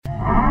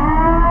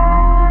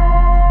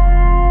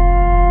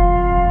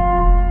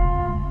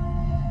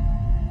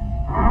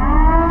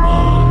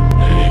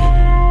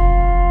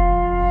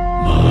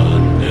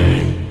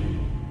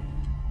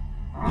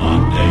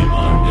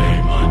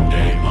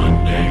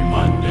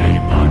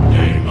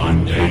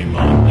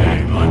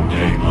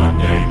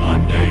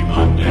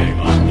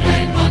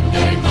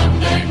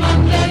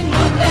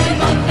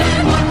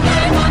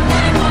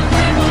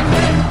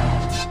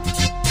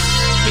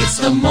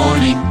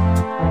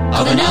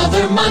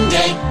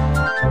Monday.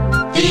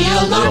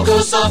 The alarm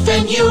goes off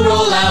and you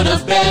roll out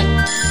of bed.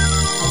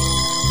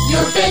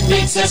 Your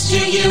bedmate says to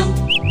you,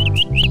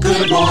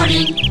 good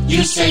morning.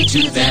 You say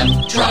to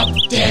them, drop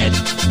dead.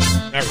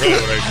 Not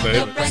really what I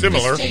said, but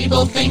similar.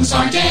 Table things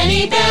aren't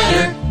any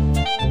better.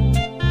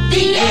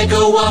 The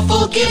Eggo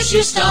waffle gives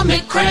you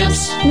stomach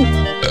cramps.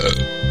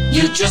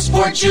 You just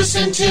poured juice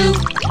into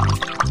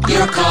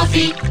your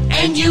coffee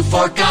and you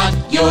forgot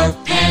your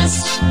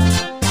pants.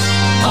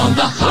 On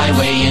the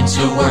highway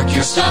into work,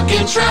 you're stuck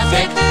in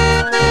traffic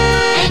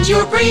and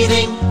you're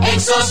breathing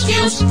exhaust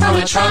fumes from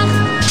a truck.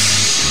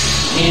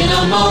 In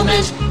a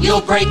moment, you'll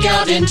break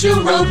out into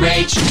road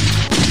rage.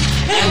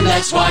 And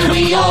that's why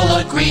we all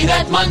agree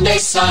that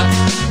Mondays suck.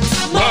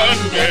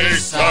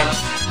 Mondays suck.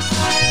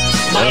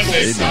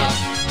 Mondays suck.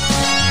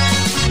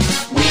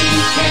 We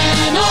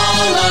can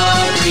all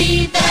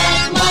agree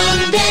that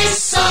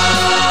Mondays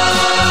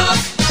suck.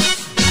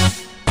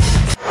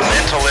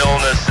 Mental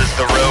illness is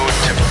the road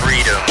to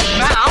freedom.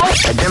 Now,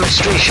 a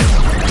demonstration.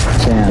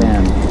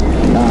 10,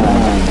 9,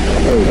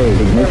 8,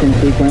 ignition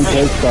sequence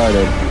has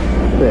started.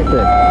 6,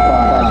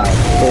 5,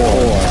 4,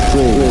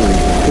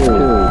 3, 2,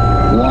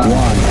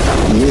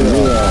 1, 0.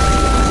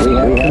 We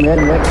have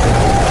committed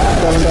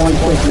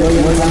 7.6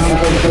 million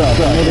pounds of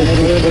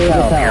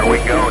drugs. Here we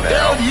go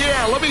now.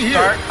 Yeah, let me hear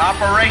Start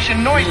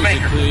Operation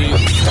Noisemaker.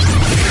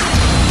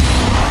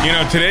 You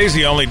know, today's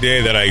the only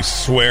day that I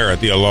swear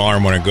at the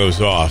alarm when it goes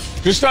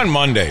off. Just on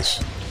Mondays.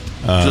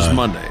 Just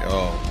Monday.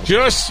 Oh.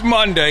 Just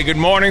Monday. Good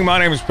morning. My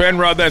name is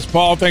Penrod. That's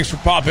Paul. Thanks for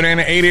popping in.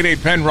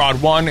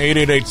 888-PENROD1,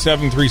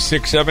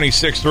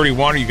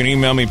 888-736-7631. Or you can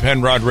email me,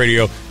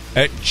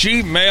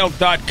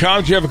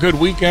 penrodradio@gmail.com. Did you have a good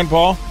weekend,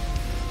 Paul?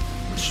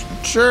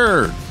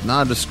 Sure.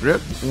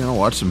 Nondescript.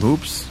 Watch some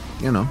hoops.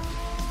 Did a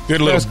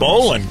little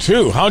bowling,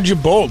 too. How'd you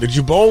bowl? Did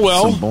you bowl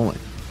well? Some bowling.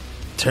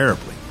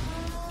 Terribly.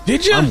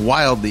 Did you? I'm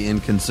wildly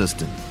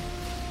inconsistent.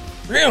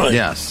 Really?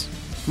 Yes.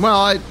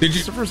 Well,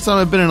 it's the first time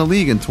I've been in a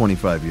league in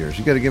 25 years.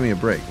 You got to give me a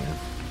break, man.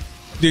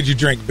 Did you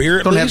drink beer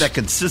at Don't least? have that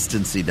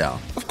consistency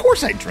down. Of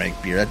course I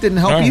drank beer. That didn't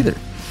help either.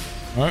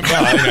 Well,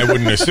 I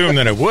wouldn't assume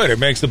that it would. It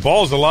makes the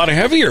balls a lot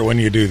heavier when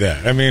you do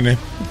that. I mean,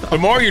 the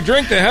more you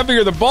drink, the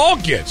heavier the ball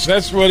gets.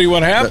 That's really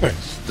what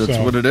happens. That's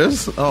what it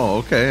is? Oh,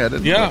 okay. I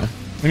didn't know that.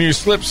 And you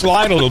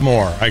slide a little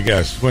more, I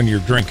guess, when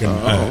you're drinking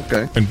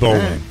and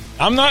bowling. Right.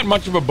 I'm not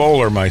much of a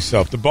bowler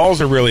myself. The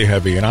balls are really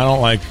heavy, and I don't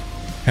like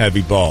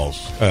heavy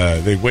balls.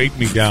 They weight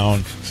me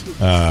down.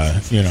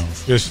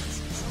 Just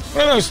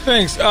one of those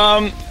things.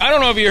 I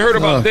don't know if you heard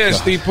about this.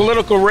 God. The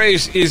political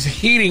race is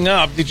heating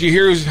up. Did you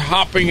hear who's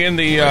hopping in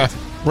the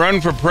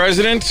run for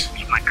president?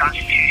 It's my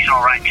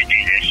constitutional right to do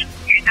this.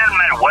 It doesn't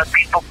matter what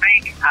people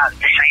think.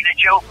 This ain't a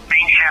joke.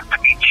 Things have to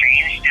be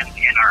changed in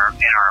our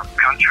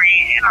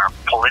country, in our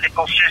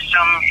political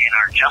system, in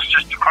our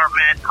justice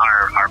department,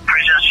 our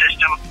prison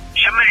system.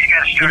 Somebody's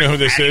got to start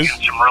asking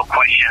some real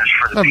questions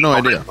for the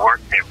people that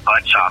work their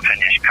butts off in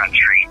this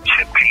country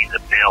to pay the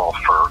bill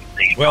for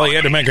these. Well, he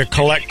had to make a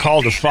collect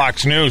call to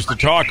Fox News to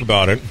talk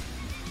about it.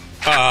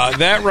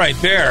 That right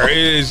there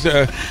is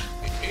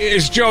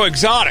Joe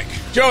Exotic.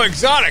 Joe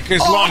Exotic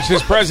has launched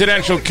his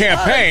presidential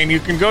campaign. You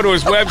can go to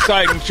his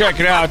website and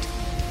check it out.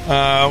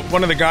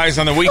 One of the guys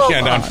on the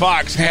weekend on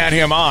Fox had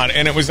him on,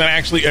 and it was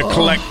actually a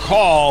collect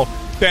call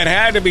that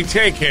had to be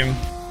taken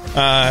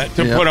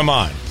to put him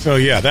on. So,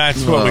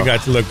 that's what we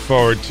got to look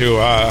forward to.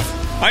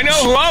 I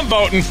know who I'm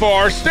voting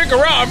for. Stick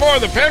around. More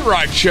of the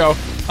Penrod Show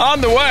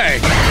on the way.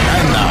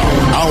 And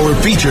now, our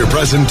feature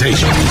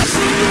presentation.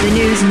 The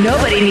news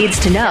nobody needs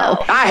to know.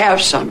 I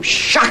have some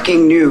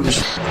shocking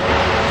news.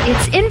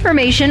 It's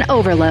information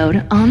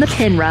overload on the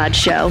Penrod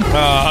Show.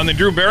 On the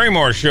Drew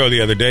Barrymore show the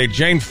other day,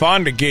 Jane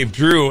Fonda gave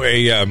Drew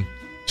a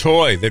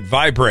toy that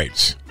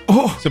vibrates.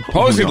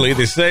 Supposedly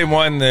the same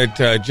one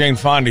that Jane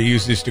Fonda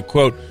uses to,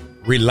 quote,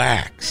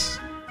 relax.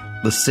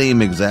 The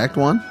same exact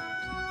one?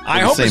 I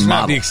hope it's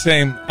not the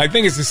same. I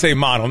think it's the same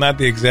model, not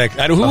the exact.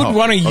 Who would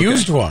want a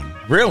used one?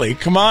 Really?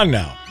 Come on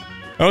now.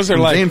 Those are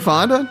like Jane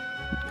Fonda?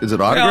 Is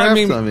it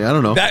autographed? I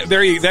don't know.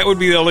 That would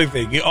be the only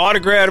thing. You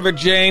autograph it,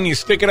 Jane. You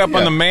stick it up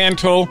on the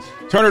mantle.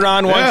 Turn it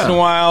on once in a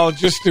while,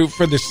 just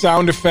for the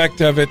sound effect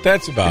of it.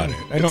 That's about it.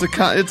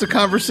 It's a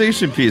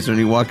conversation piece when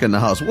you walk in the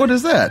house. What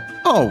is that?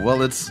 Oh,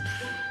 well, it's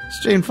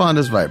Jane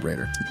Fonda's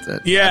vibrator.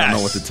 Yes. I don't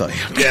know what to tell you.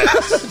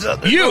 Yes.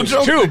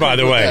 Used, too, by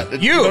the way.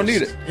 Used. You don't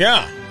need it.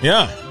 Yeah.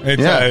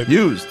 It's,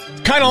 used.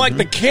 It's kind of like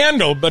the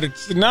candle, but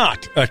it's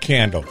not a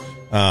candle.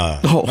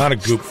 Not a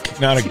goop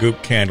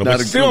candle,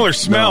 but similar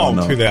smell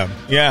to them.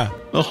 Yeah.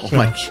 Oh,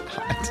 my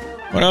God.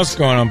 What else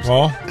going on,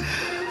 Paul?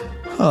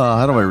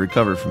 How do I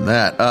recover from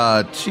that?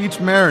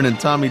 Cheech Marin and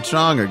Tommy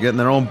Chong are getting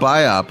their own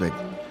biopic.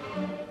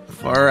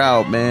 Far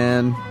out,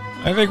 man.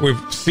 I think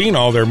we've seen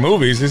all their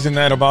movies. Isn't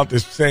that about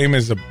the same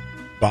as a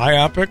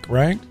biopic,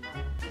 right?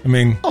 I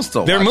mean,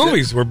 their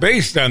movies were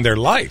based on their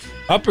life.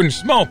 Up in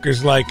Smoke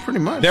is like pretty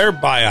much their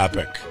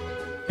biopic.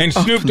 And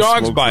Snoop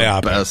Dogg's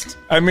biopic. Best.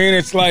 I mean,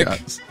 it's like,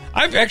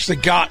 I've actually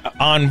got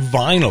on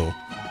vinyl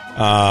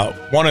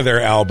one of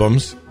their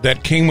albums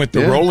that came with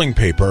the rolling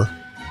paper.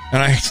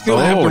 And I still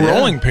have the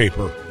rolling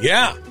paper.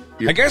 Yeah.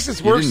 I guess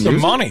it's worth some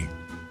money.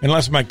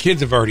 Unless my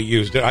kids have already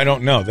used it. I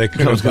don't know. They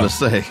could have. I was going to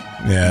say.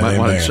 Yeah, might they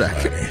want may to check.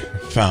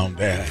 have found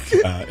that.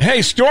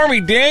 Hey,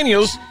 Stormy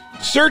Daniels,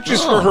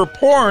 searches for her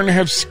porn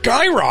have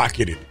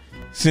skyrocketed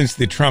since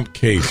the Trump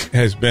case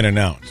has been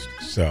announced.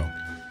 So,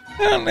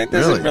 it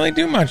doesn't really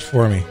do much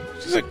for me.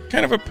 She's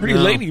kind of a pretty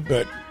lady,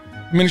 but,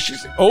 I mean,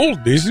 she's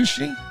old, isn't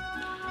she?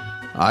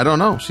 I don't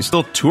know. She's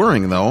still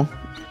touring, though.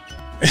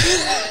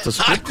 To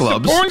strip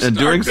clubs and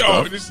doing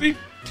stuff.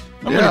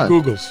 I'm going to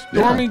Google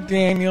Stormy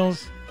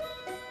Daniels'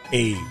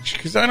 age.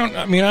 Because I don't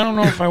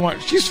know if I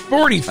want... She's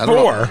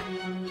 44.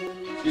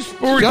 She's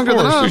 44. She's younger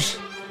than us.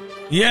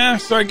 Yeah,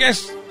 so I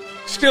guess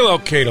still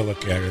okay to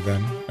look at her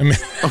then. I mean...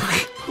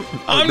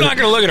 I'm not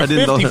going to look at a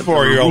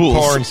 54-year-old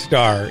porn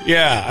star.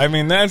 Yeah, I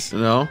mean, that's...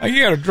 No?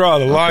 You got to draw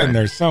the line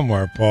there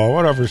somewhere, Paul.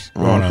 Whatever's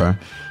going on.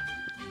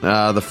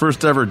 The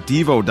first ever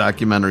Devo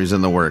documentary's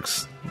in the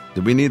works.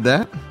 Did we need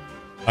that?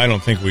 I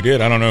don't think we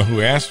did. I don't know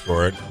who asked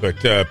for it, but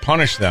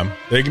punish them.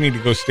 They need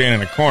to go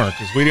stand in a corner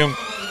because we don't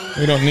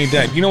need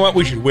that. You know what?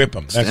 We should whip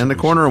them. Stand in the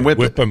corner and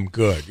whip them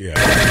good, yeah.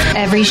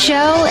 Every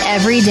show,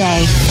 every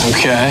day.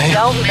 Okay.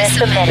 Don't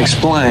miss a minute.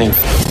 Explain.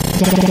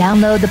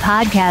 Download the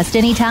podcast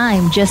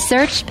anytime. Just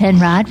search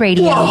Penrod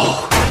Radio.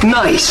 Whoa,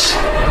 nice. He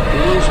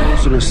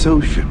was an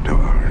associate of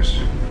ours.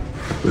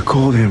 We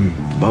called him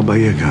Baba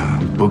Yaga.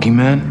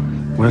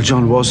 Boogeyman? Well,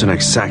 John wasn't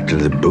exactly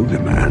the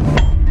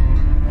boogeyman.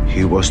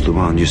 He was the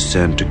one you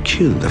sent to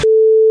kill the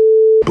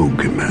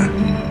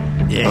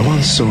boogeyman. Yeah. I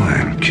once saw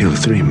him kill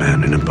 3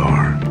 men in a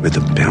bar with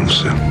a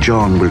pencil.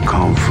 John will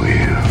come for you,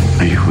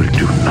 and you will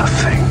do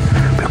nothing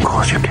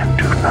because you can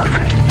do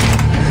nothing.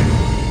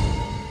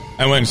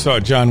 I went and saw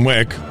John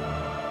Wick.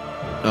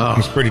 Oh, it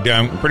was pretty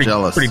darn good.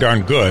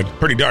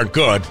 Pretty darn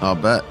good. I'll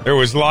bet. There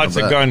was lots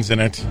of guns in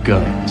it.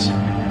 Guns.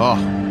 Oh,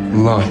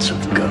 lots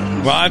of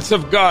guns. Lots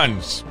of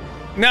guns.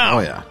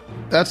 Now,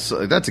 that's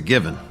a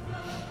given.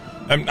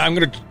 I'm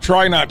going to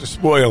try not to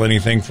spoil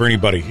anything for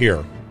anybody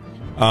here.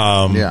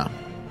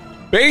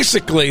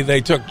 Basically, they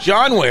took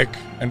John Wick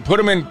and put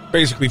him in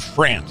basically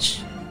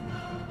France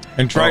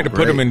and tried to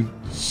put him in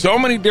so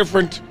many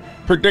different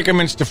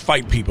predicaments to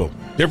fight people,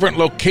 different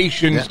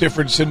locations,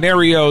 different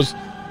scenarios.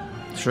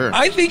 Sure.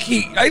 I think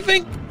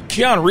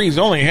Keanu Reeves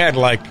only had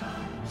like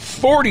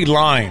 40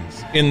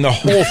 lines in the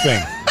whole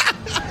thing.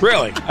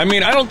 Really. I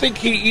mean, I don't think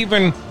he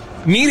even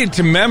needed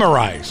to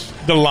memorize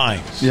the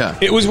lines. Yeah.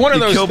 It was one of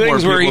those things where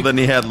he killed more people than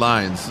he had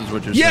lines, is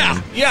what you're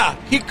saying. Yeah.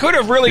 He could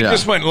have really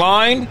just went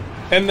line,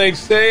 and they'd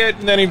say it,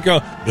 and then he'd go,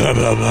 blah,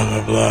 blah, blah,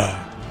 blah,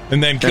 blah,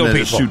 and then kill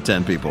people. Shoot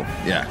 10 people.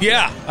 Yeah.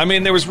 Yeah. I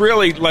mean, there was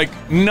really,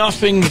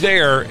 nothing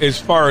there as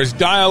far as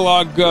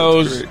dialogue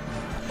goes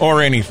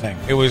or anything.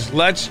 It was,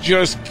 let's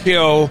just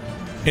kill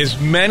as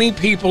many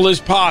people as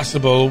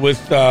possible with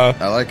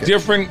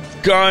different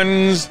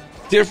guns,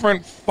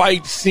 different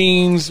fight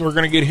scenes. We're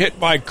going to get hit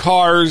by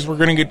cars. We're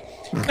going to get...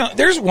 Now,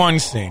 there's one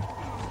scene.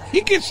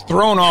 He gets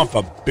thrown off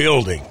a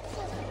building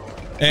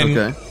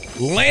and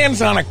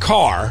lands on a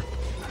car,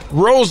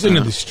 rolls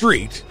into the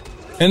street,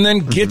 and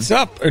then gets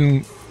up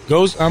and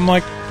goes. I'm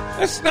like,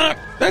 that's not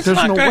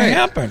going to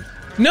happen.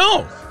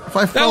 No. If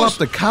I fell off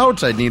the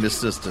couch, I'd need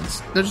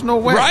assistance. There's no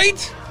way.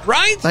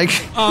 Right?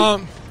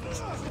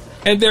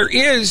 And there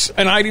is,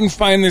 and I didn't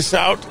find this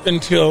out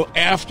until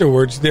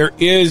afterwards, there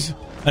is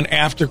an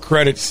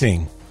after-credit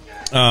scene.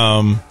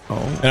 And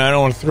I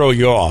don't want to throw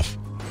you off.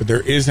 But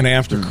there is an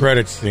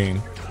after-credit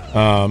scene.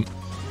 But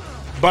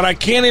I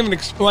can't even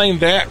explain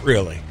that,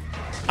 really.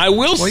 I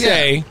will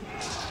say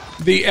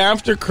the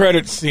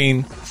after-credit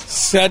scene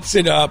sets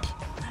it up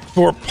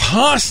for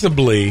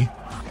possibly...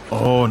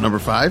 Oh, number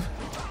 5?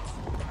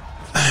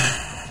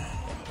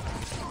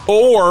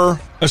 Or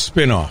a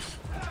spinoff.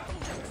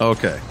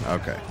 Okay.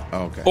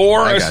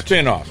 Or a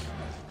spinoff.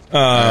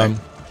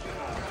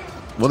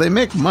 Well, they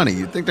make money.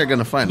 You think they're going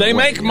to find They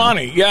make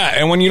money, yeah.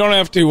 And when you don't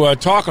have to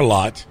talk a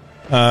lot...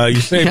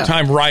 you save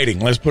time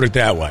writing, let's put it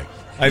that way.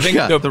 I think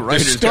the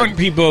stunt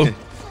people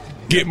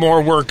get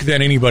more work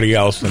than anybody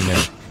else in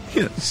there.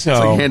 It's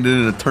like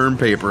handing in a term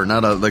paper,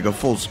 not a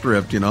full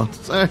script, 10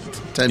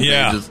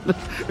 pages.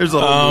 There's a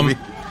whole movie.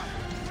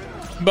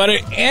 But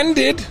it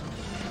ended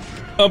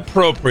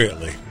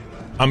appropriately.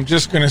 I'm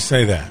just going to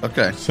say that.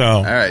 Okay. So,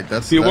 all right.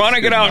 If you want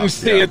to get out and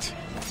see it,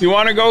 if you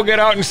want to go get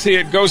out and see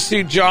it, go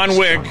see John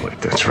Wick.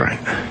 That's right.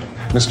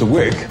 Mr.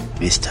 Wick.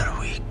 Mr.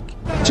 Wick.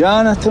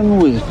 Jonathan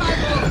Wick.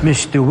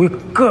 Mr. Wick.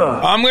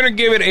 I'm going to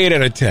give it 8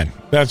 out of 10.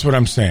 That's what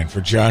I'm saying for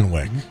John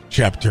Wick,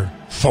 Chapter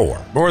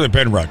 4. More of the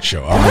Penrod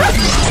Show.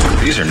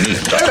 These are neat.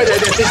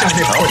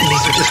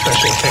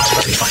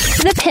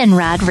 The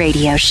Penrod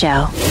Radio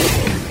Show.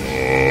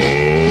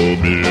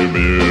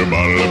 Beer,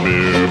 bottle of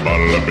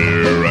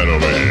beer, right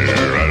over here,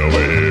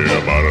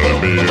 bottle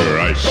of beer,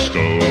 ice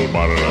cold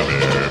bottle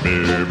of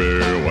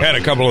beer. Had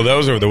a couple of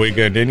those over the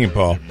weekend, didn't you,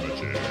 Paul?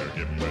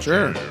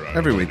 Sure,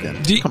 every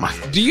weekend. Come on.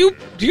 Do you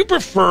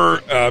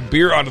prefer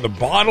beer out of the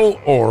bottle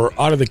or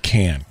out of the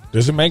can?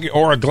 Does it make it,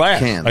 or a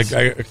glass? Cans.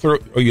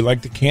 You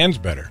like the cans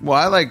better? Well,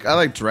 I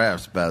like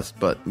drafts best,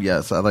 but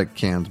yes, I like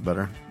cans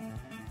better.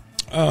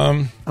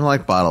 I don't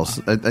like bottles.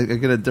 I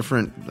get a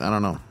different, I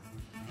don't know.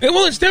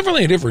 Well, it's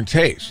definitely a different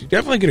taste. You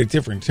definitely get a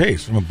different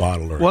taste from a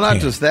bottle or a can. Not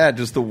just that,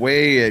 just the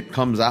way it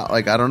comes out.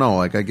 Like, I don't know.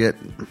 Like, I get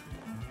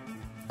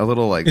a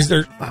little like... Is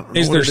there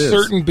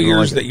certain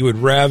beers that you would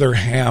rather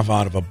have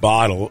out of a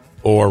bottle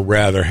or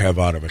rather have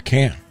out of a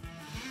can?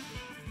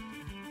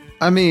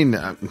 I mean,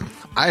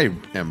 I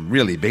am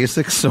really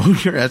basic, so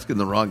you're asking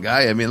the wrong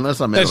guy. I mean,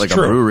 unless I'm at like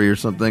true. a brewery or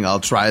something, I'll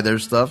try their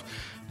stuff.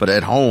 But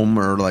at home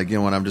or like,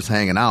 when I'm just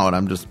hanging out,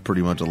 I'm just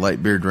pretty much a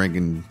light beer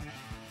drinking...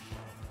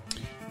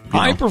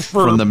 I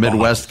prefer from the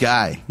Midwest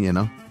bottles.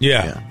 guy,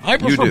 Yeah, I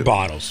prefer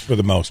bottles for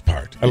the most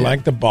part. I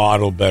like the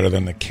bottle better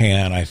than the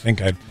can. I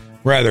think I'd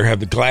rather have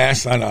the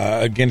glass on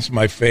against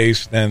my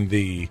face than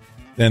the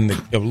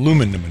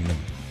aluminum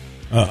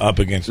up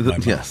against my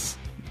mouth. Yes.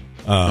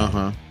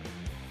 To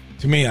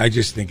me, I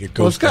just think it goes.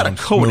 Well, it's got a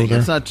coating. Smoother.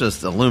 It's not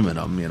just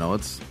aluminum.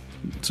 It's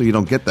so you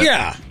don't get that.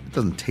 Yeah, it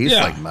doesn't taste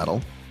like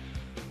metal.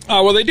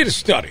 Well, they did a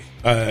study.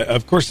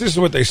 Of course, this is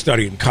what they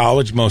study in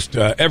college most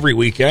every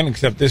weekend,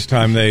 except this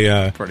time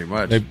they pretty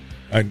much.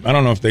 I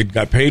don't know if they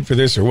got paid for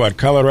this or what.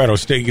 Colorado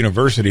State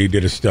University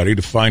did a study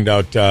to find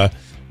out,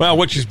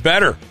 which is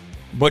better,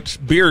 what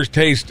beers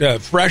taste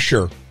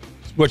fresher,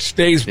 what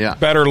stays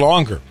better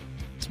longer,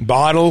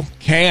 bottle,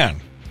 can.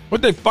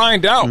 What'd they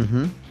find out,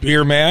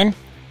 beer man?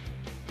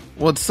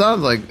 Well,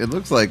 it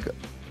looks like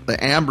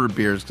the amber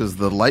beers because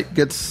the light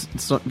gets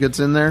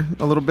in there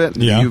a little bit,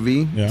 the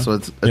UV, so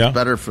it's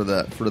better for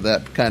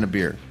that kind of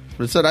beer.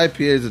 But it said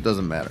IPAs, it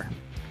doesn't matter.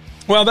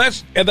 Well,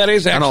 that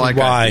is actually like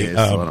why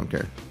IPAs, so I don't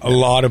care. A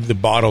lot of the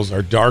bottles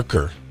are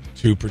darker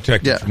to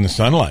protect it from the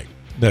sunlight.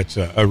 That's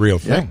a real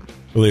thing,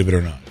 believe it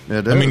or not.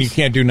 I mean, you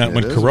can't do nothing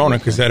with Corona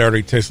because that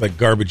already tastes like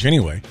garbage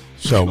anyway.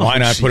 So why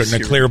not put it in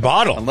a clear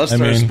bottle? Unless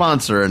they're a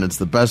sponsor, and it's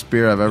the best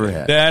beer I've ever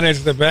had. That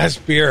is the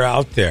best beer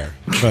out there.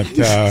 But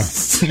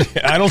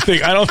I don't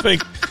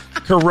think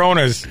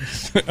Corona's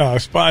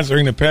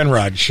sponsoring the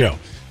Penrod show.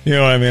 You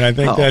know what I mean? I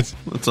think that's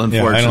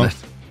unfortunate.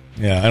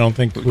 I don't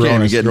think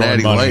Corona's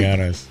throwing money at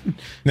us.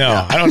 No,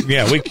 I don't.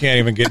 Yeah, we can't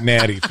even get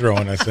Natty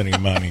throwing us any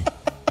money.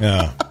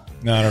 No,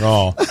 not at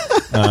all.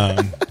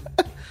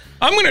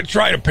 I'm going to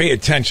try to pay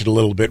attention a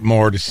little bit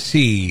more to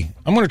see.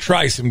 I'm going to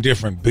try some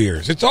different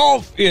beers. It's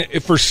all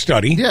for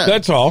study. Yeah.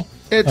 That's all.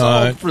 It's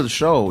all for the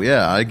show.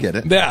 Yeah, I get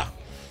it. Yeah.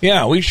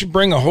 Yeah, we should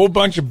bring a whole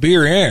bunch of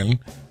beer in.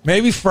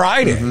 Maybe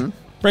Friday.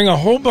 Bring a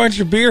whole bunch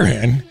of beer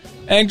in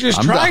and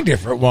just try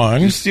different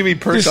ones. You see me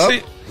perk up?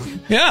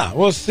 Yeah,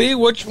 we'll see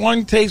which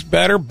one tastes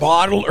better,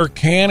 bottle or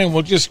can, and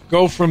we'll just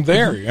go from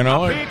there, Pick up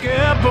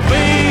a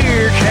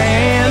beer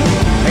can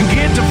and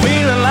get to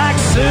feeling like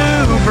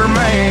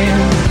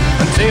Superman.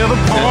 Until the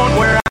point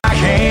where I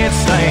can't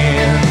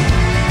stand.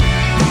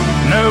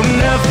 No,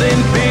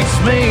 nothing picks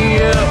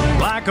me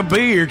up like a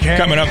beer can.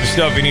 Coming up, the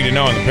stuff you need to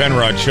know on the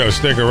Penrod Show.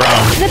 Stick around.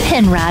 The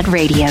Penrod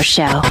Radio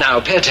Show. Now,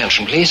 pay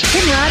attention, please.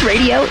 Penrod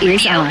Radio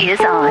is on.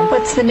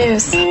 What's the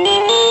news?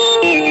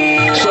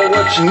 So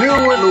what's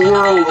new in the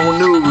world of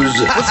news?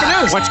 What's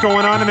the news? What's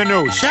going on in the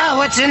news? So,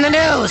 what's in the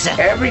news?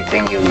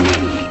 Everything you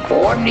need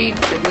or need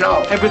to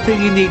know.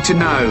 Everything you need to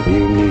know.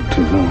 You need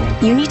to know.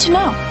 You need to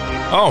know.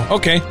 Oh,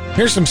 okay.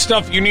 Here's some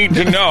stuff you need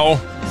to know.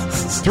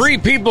 3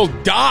 people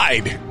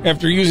died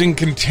after using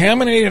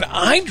contaminated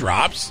eye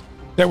drops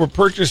that were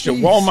purchased at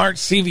Walmart,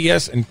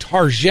 CVS, and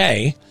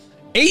Target.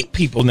 8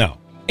 people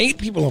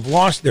have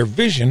lost their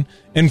vision,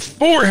 and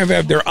 4 have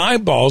had their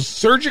eyeballs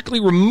surgically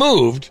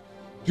removed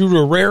due to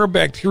a rare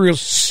bacterial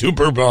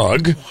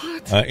superbug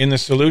in the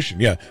solution.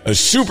 Yeah, a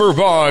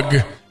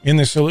superbug in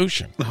the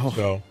solution.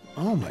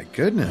 Oh, my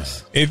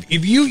goodness. If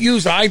you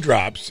use eye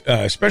drops,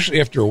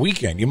 especially after a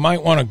weekend, you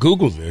might want to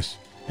Google this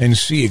and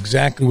see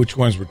exactly which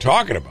ones we're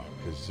talking about.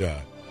 Because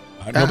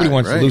nobody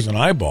wants to lose an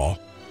eyeball,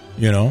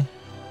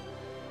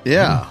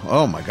 Yeah.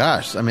 Oh, my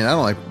gosh. I mean, I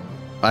don't like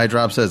eye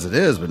drops as it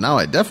is, but now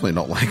I definitely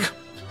don't like them.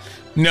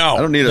 No.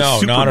 I don't need a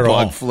not at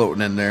all. superbug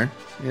floating in there.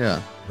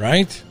 Yeah.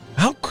 Right?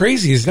 How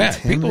crazy is that?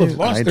 People have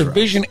lost their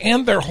vision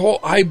and their whole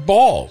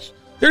eyeballs.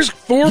 There's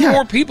 4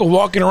 more people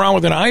walking around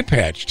with an eye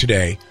patch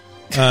today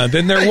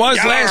than there was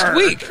last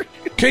week.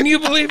 Can you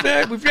believe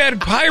that? We've added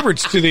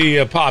pirates to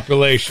the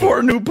population.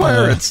 4 new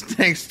pirates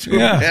thanks to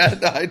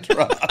bad eye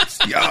drops.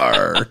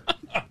 Yar.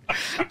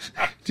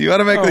 Do you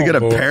automatically get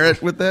a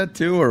parrot with that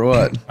too, or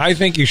what? I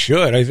think you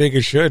should. I think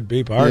it should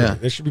be part of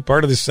it. This should be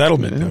part of the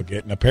settlement, though,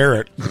 getting a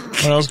parrot.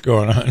 What else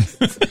going on?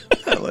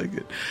 I like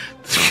it.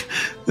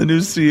 The new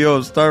CEO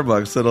of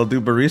Starbucks said he'll do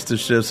barista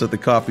shifts at the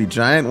Coffee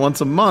Giant once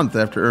a month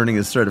after earning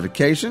his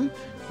certification.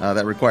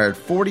 That required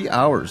 40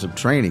 hours of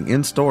training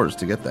in stores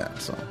to get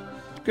that. So,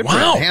 good for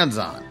him.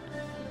 Hands-on.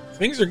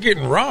 Things are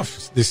getting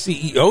rough. The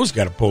CEO's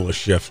got to pull a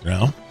shift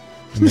now.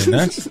 I mean,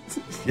 that's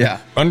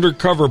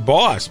undercover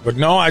boss. But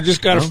no, I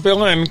just got to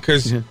fill in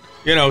because,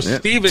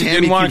 Steven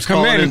didn't want to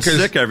come in because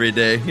sick every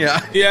day.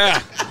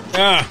 Yeah.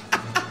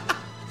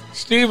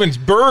 Steven's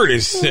bird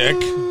is sick.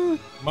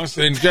 Must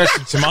have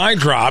ingested some eye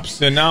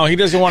drops, and now he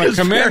doesn't want to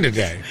come in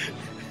today.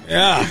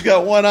 Yeah. He's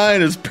got one eye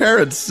and his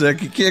parrot's sick.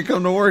 He can't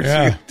come to work.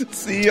 Yeah. So the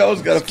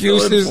CEO's got to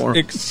fill in for him.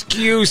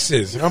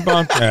 Excuses. How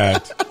about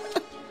that?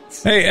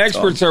 Hey,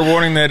 experts are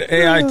warning that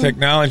AI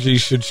technology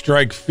should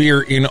strike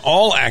fear in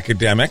all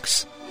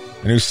academics.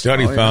 A new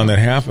study found that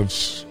half of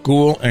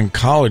school and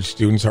college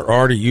students are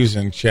already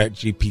using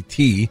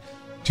ChatGPT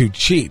to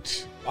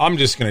cheat. I'm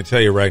just going to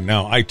tell you right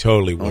now, I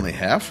totally would. Only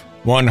half?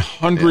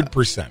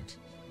 100%. Yeah.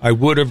 I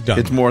would have done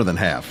It's more than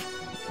half.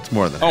 It's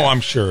more than half. Oh,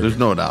 I'm sure. There's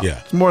no doubt.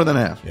 Yeah. It's more than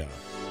half. Yeah.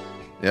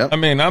 Yep. I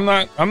mean, I'm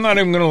not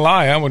even going to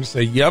lie. I would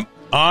say, yep,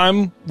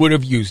 I would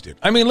have used it.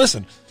 I mean,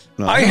 listen,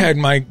 I had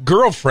my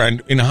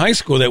girlfriend in high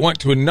school that went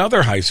to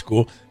another high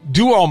school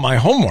do all my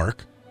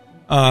homework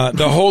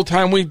the whole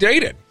time we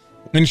dated.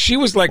 And she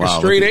was like a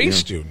straight A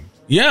student.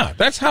 Yeah,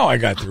 that's how I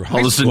got through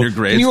high all school. All your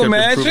grades. Can you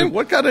imagine?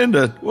 What got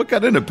into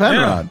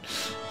Penrod? Yeah.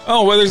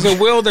 Oh, where there's a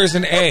will, there's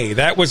an A.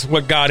 That was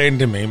what got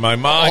into me. My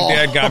mom and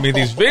dad got me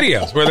these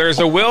videos. Where there's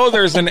a will,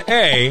 there's an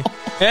A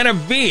and a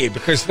V.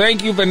 Because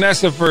thank you,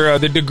 Vanessa, for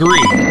the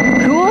degree.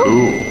 Cool.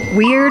 Ooh.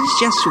 Weird.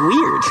 Just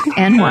weird.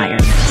 And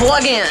wired.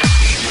 Plug in.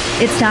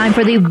 It's time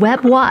for the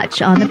Web Watch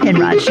on the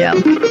Penrod Show.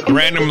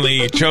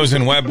 Randomly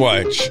chosen Web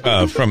Watch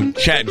from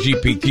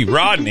ChatGPT.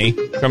 Rodney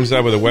comes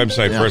up with a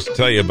website for us to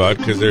tell you about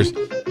because there's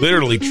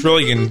literally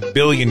trillion,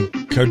 billion,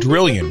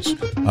 quadrillions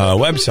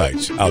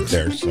websites out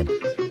there. So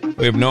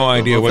we have no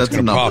idea what's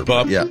going to pop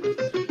up. Yeah.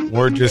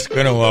 We're just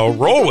going to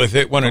roll with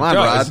it when it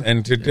does. Rod.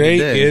 And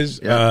today is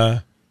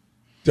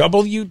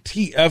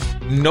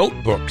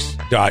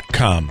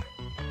WTFnotebooks.com.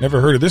 Never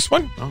heard of this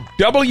one? Oh.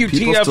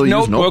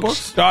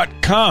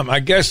 WTFnotebooks.com. I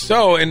guess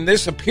so. And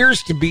this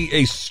appears to be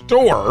a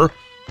store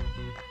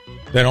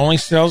that only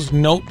sells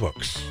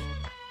notebooks.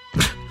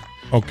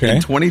 Okay.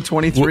 In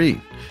 2023,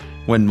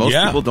 when most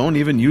people don't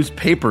even use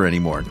paper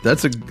anymore.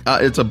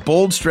 It's a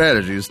bold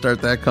strategy to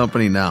start that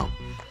company now.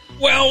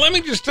 Well, let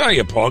me just tell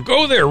you, Paul.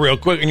 Go there real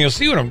quick, and you'll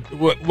see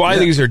why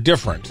these are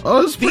different.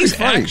 Oh, this is pretty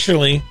funny. These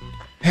actually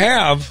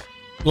have,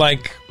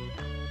 like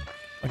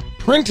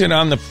printed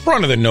on the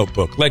front of the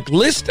notebook, like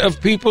list of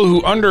people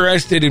who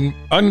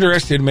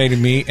underestimated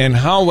me and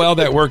how well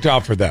that worked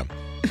out for them.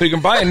 So you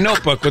can buy a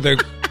notebook with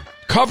a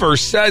cover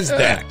says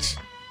that.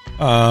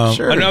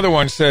 Sure. Another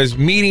one says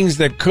meetings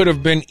that could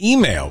have been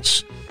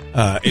emails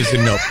is a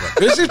notebook.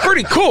 This is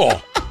pretty cool.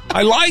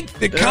 I like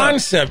the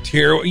concept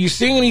here. Are you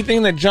seeing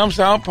anything that jumps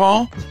out,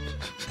 Paul?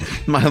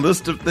 My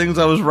list of things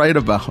I was right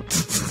about.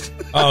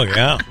 Oh,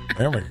 yeah.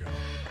 There we go.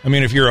 I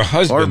mean, if you're a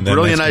husband, or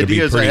brilliant then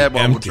ideas I had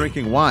while empty.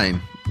 drinking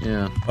wine.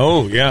 Yeah.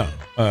 Oh, yeah.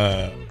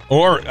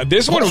 Or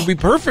this one would be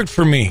perfect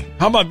for me.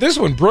 How about this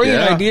one?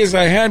 Brilliant ideas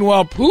I had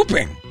while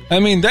pooping. I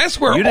mean, that's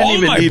where you didn't all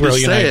even my need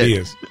brilliant to say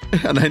ideas.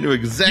 It. And I knew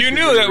exactly. You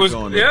knew that was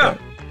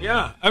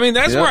yeah. I mean,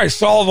 that's where I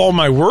solve all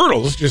my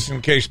wordles. Just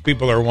in case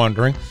people are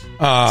wondering,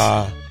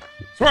 that's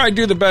where I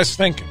do the best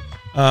thinking.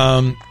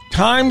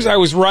 Times I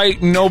was right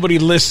and nobody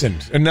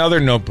listened. Another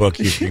notebook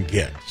you can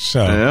get.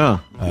 So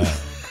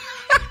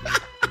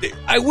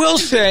I will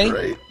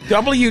say,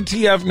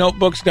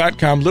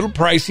 WTFnotebooks.com, little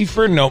pricey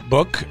for a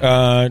notebook,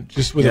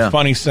 just with a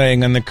funny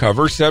saying on the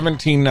cover,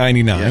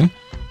 $17.99.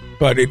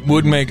 But it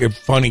would make a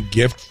funny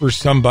gift for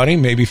somebody,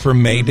 maybe for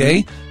May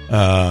Day.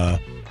 Paul,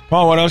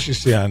 what else you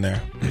see on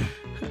there?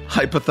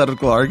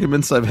 Hypothetical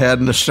arguments I've had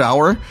in the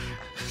shower.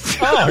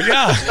 Oh,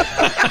 yeah.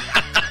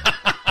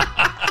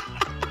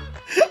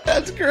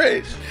 That's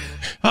great.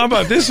 How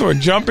about this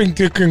one? Jumping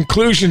to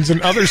conclusions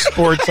in other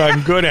sports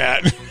I'm good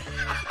at.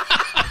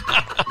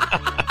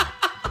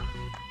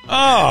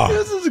 Oh,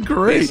 this is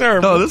great. This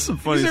is some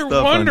funny stuff. These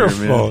are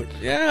wonderful.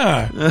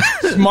 Yeah.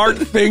 Smart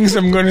things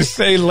I'm going to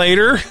say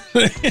later.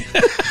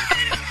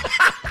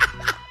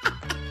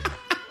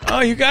 Oh,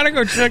 you got to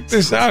go check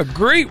this out.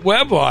 Great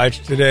web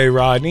watch today,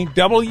 Rodney.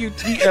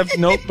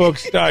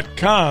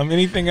 WTFnotebooks.com.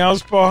 Anything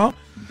else, Paul?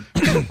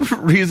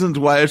 Reasons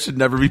why I should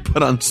never be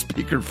put on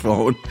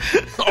speakerphone.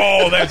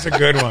 Oh, that's a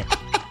good one.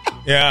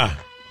 Yeah.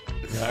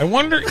 I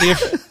wonder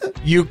if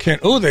you can...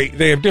 Oh,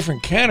 they have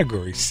different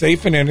categories.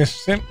 Safe and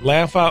innocent,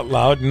 laugh out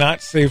loud,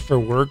 not safe for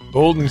work,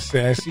 bold and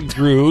sassy,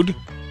 rude,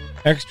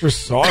 extra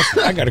saucy.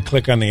 I got to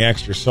click on the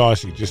extra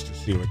saucy just to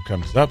see what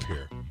comes up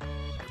here.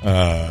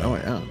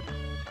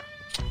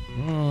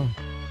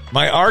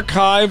 My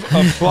archive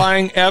of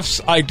flying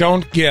Fs I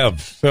don't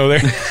give. So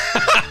there...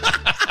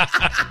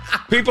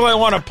 People I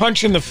want to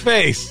punch in the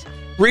face.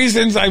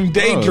 Reasons I'm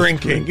day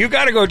drinking. You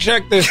got to go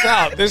check this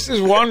out. This is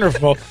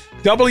wonderful.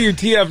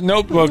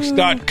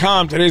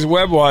 WTFnotebooks.com, today's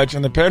web watch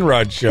on the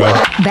Penrod Show.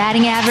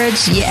 Batting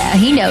average? Yeah,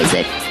 he knows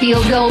it.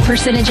 Field goal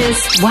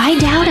percentages? Why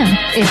doubt him?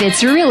 If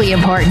it's really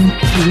important,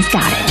 he's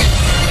got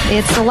it.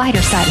 It's the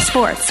lighter side of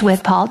sports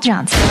with Paul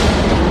Johnson.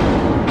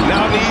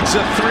 Now needs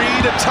a three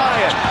to tie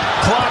it.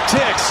 Clock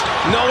ticks.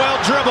 Noel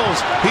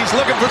dribbles. He's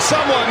looking for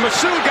someone.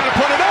 Masood got to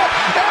put it up.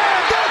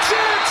 And that's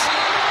it!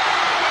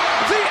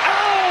 The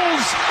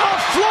Owls of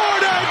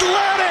Florida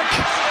Atlantic.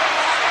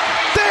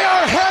 They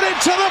are headed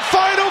to the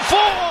Final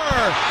Four.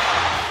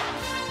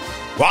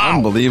 Wow.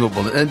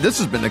 Unbelievable. And this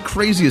has been the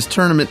craziest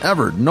tournament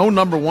ever. No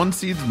number one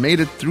seeds made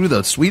it through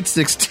the Sweet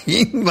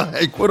 16.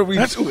 Like, what are we doing?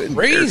 That's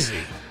crazy.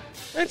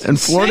 And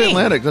Florida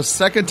Atlantic, the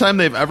second time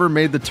they've ever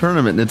made the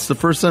tournament, and it's the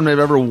first time they've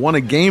ever won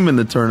a game in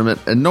the tournament,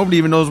 and nobody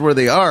even knows where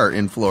they are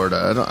in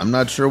Florida. I'm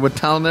not sure what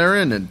town they're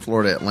in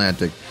Florida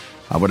Atlantic.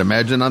 I would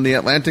imagine on the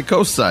Atlantic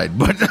coast side,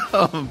 but they're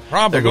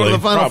going to the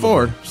Final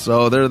Four,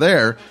 so they're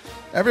there.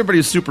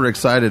 Everybody's super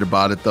excited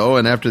about it, though.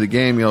 And after the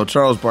game,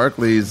 Charles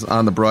Barkley's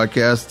on the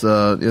broadcast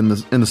in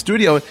the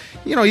studio.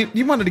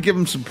 You wanted to give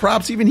him some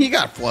props. Even he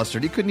got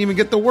flustered. He couldn't even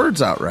get the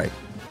words out right.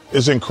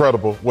 It's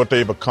incredible what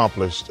they've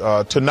accomplished.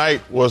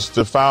 Tonight was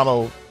the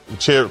final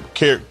cream of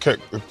the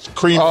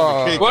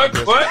cake. What?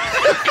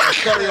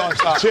 Cherry on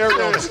top. Cherry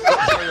on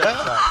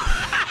top.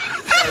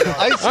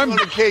 Icing on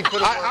the cake.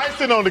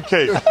 Icing on the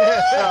cake.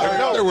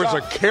 There was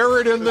a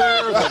carrot in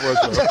there.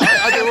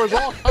 There was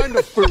all kind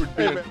of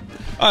food.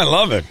 I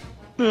love it.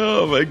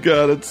 Oh, my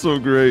God. It's so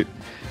great.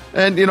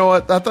 And you know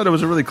what? I thought it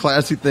was a really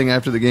classy thing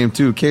after the game,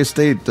 too.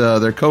 K-State,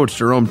 their coach,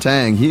 Jerome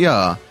Tang,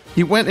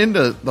 he went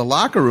into the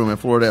locker room at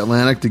Florida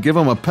Atlantic to give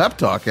them a pep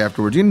talk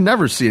afterwards. You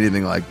never see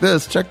anything like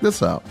this. Check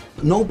this out.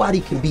 Nobody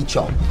can beat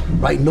y'all,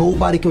 right?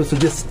 Nobody can. So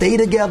just stay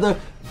together.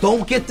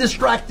 Don't get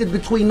distracted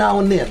between now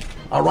and then.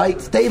 All right?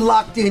 Stay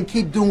locked in.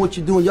 Keep doing what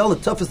you're doing. Y'all the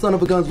toughest son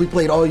of a guns we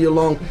played all year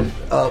long.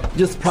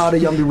 Just proud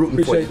of you. I'm be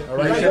rooting for you. All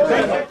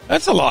right?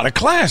 That's a lot of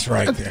class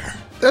right there.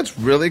 That's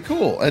really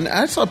cool. And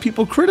I saw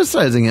people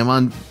criticizing him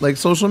on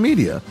social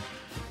media.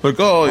 Like,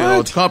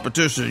 it's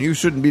competition. You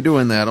shouldn't be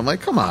doing that. I'm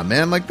like, come on,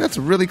 man. Like, that's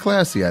really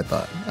classy, I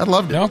thought. I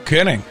loved it. No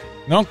kidding.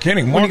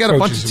 When you got a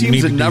bunch of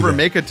teams that never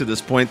make it to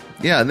this point,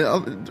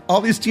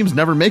 all these teams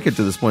never make it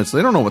to this point, so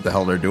they don't know what the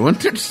hell they're doing.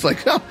 They're just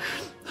like,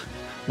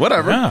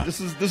 whatever. Yeah. This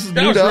is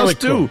new to us,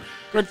 too.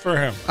 Good for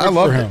him. I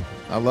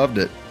loved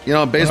it.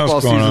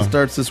 Baseball season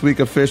starts this week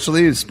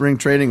officially. Spring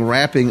training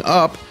wrapping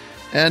up.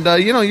 And,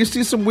 you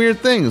see some weird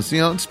things.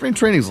 Spring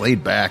training's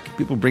laid back.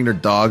 People bring their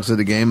dogs to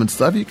the game and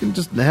stuff. You can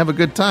just have a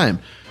good time.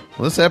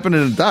 Well, this happened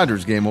in a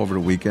Dodgers game over the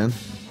weekend.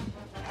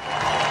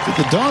 Did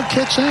the dog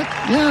catch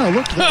that? Yeah,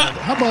 look at that.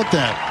 How about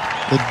that?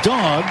 The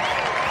dog,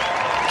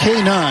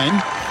 K9,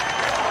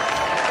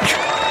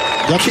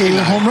 got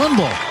the home run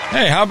ball.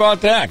 Hey, how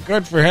about that?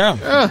 Good for him.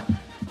 Yeah,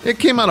 it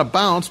came on a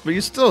bounce, but you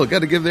still got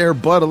to give the Air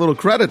Bud a little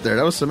credit there.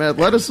 That was some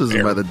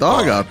athleticism by the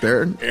dog out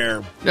there.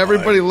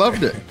 Everybody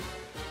loved it.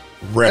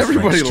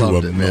 Everybody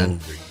loved it, man.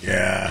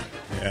 Yeah.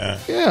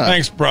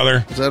 Thanks,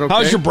 brother. Is that okay?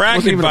 How's your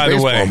bracket, by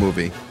the way?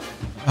 Movie.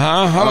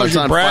 Huh? How's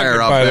your bracket,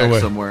 by the way?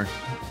 Somewhere.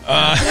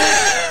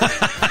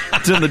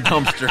 It's in the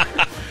dumpster.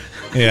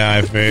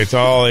 Yeah,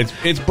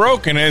 it's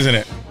broken, isn't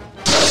it?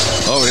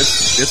 Oh,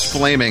 it's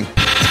flaming.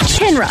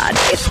 Penrod,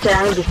 it's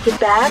time to sit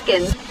back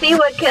and see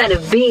what kind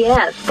of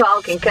BS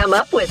Paul can come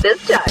up with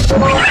this time.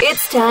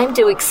 It's time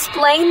to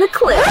explain the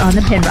clip on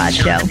the Penrod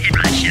Show.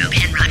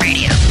 Penrod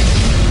Radio.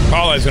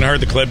 Paul hasn't heard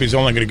the clip. He's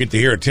only going to get to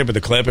hear a tip of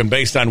the clip, and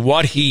based on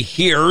what he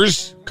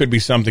hears, could be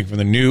something from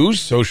the news,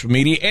 social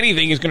media,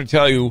 anything, he's going to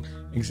tell you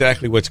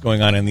exactly what's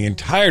going on in the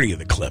entirety of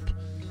the clip.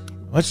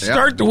 Let's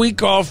start the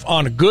week off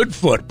on a good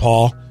foot,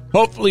 Paul.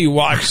 Hopefully you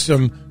watched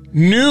some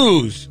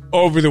news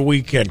over the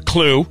weekend.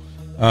 Clue.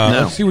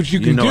 Let's see what you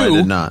can do. I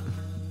did not.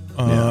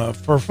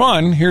 For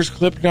fun, here's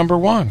clip number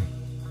 1.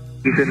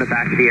 He's in the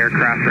back of the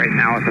aircraft right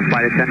now with the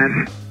flight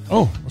attendant.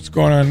 Oh, what's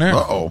going on there?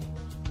 Uh-oh.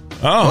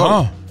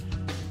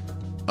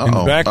 In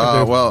the back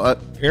of the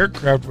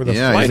aircraft with a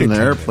flight in attendant.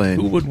 the airplane.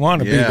 Who would want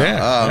to be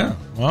that?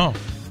 Wow.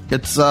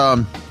 It's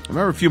I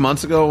remember a few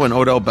months ago when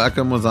Odell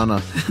Beckham was on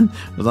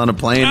a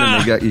plane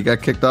and he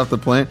got kicked off the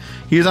plane.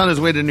 He was on his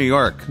way to New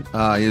York.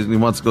 He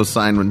wants to go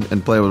sign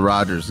and play with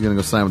Rodgers. He's going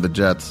to go sign with the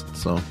Jets.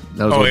 So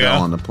that was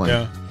Odell on the plane.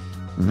 Yeah.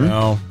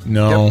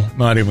 Mm-hmm.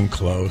 Not even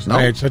close.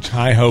 I had such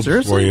high hopes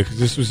for you because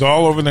this was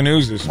all over the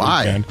news this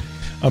weekend.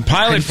 A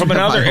pilot from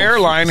another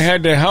airline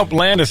had to help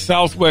land a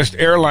Southwest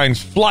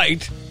Airlines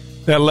flight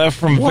that left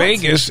from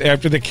Vegas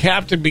after the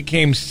captain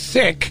became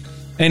sick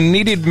and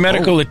needed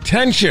medical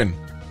attention.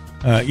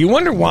 You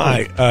wonder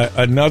why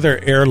another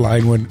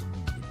airline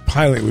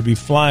pilot would be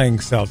flying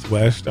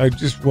Southwest. I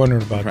just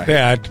wondered about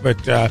that.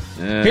 But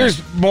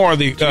here's more of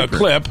the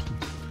clip.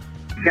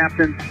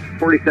 Captain,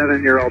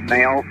 47-year-old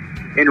male.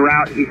 En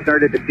route, he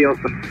started to feel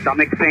some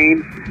stomach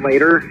pain.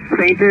 Later,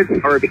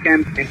 fainted or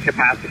became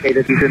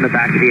incapacitated. He's in the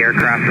back of the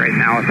aircraft right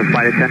now with the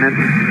flight attendant,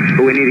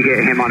 but we need to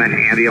get him on an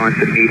ambulance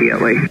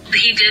immediately.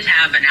 He did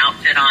have an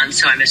outfit on,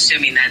 so I'm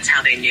assuming that's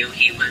how they knew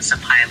he was a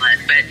pilot.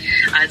 But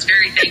it's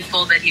very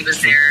thankful that he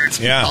was there.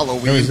 Yeah,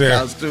 Halloween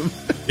costume.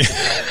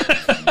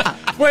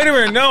 Wait a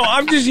minute. No,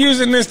 I'm just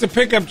using this to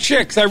pick up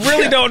chicks. I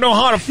really don't know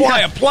how to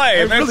fly a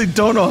plane. I really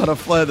don't know how to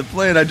fly the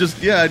plane. I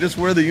just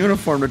wear the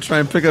uniform to try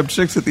and pick up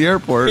chicks at the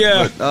airport.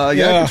 Yeah. But, I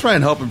can try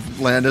and help him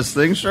land this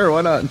thing. Sure,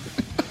 why not?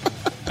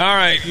 All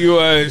right,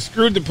 you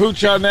screwed the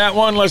pooch on that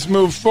one. Let's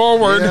move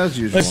forward. Yeah, as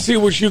usual. Let's see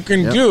what you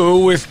can do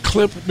with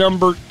clip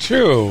number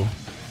 2.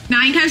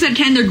 9 times out of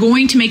 10, they're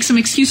going to make some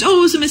excuse. Oh,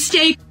 it was a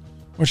mistake.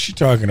 What's she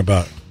talking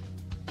about?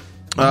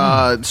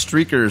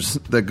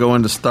 Streakers that go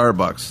into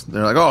Starbucks.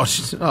 They're like,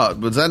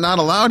 was that not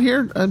allowed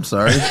here? I'm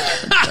sorry.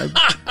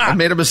 I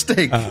made a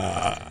mistake.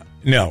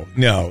 No.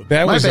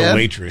 That was a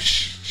waitress.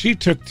 She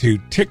took to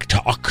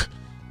TikTok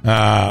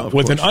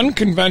with an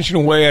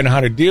unconventional way on how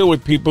to deal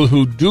with people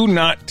who do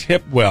not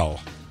tip well.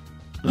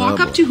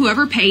 Walk up to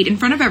whoever paid in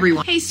front of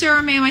everyone. Hey, sir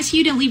or ma'am, I see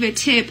you didn't leave a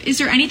tip. Is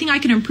there anything I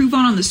can improve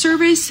on the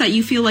service that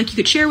you feel like you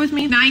could share with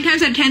me? 9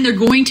 times out of 10, they're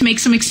going to make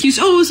some excuse.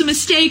 Oh, it was a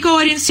mistake. Oh,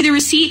 I didn't see the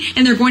receipt.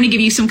 And they're going to give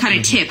you some kind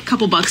of tip,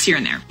 couple bucks here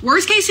and there.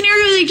 Worst case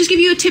scenario, they just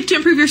give you a tip to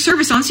improve your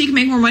service on so you can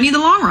make more money in the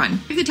long run.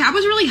 If the tab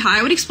was really high,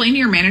 I would explain to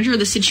your manager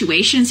the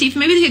situation and see if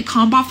maybe they could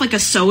comp off like a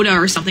soda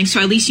or something so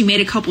at least you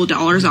made a couple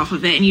dollars off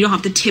of it and you don't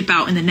have to tip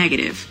out in the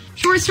negative.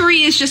 Short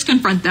story is just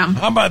confront them.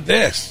 How about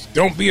this?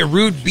 Don't be a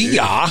rude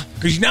biatch,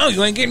 because now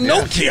you ain't getting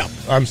no tip.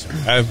 I'm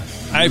sorry.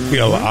 I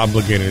feel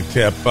obligated to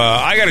tip.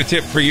 I got a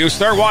tip for you.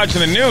 Start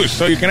watching the news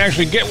so you can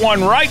actually get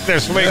one right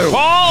this week.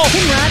 Paul!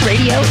 Penrod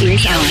Radio is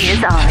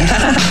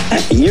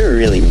on. You're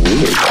really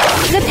weird.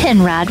 The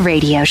Penrod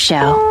Radio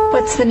Show.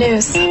 What's the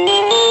news?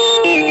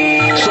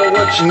 So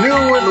what's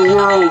new in the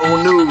world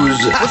of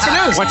news? What's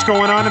the news? What's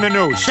going on in the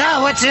news?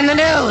 So what's in the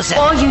news?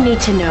 All you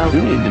need to know.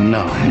 You need to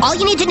know. All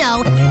you need to know.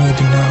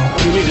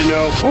 You need to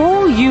know.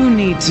 All you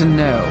need to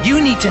know.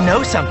 You need to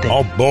know something.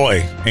 Oh,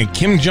 boy. And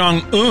Kim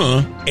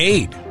Jong-un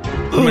aid.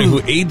 Somebody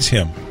who aids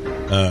him.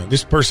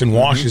 This person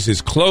washes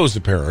his clothes,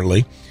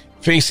 apparently,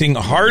 facing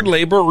hard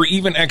labor or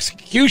even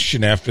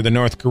execution after the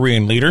North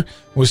Korean leader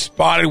was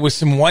spotted with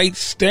some white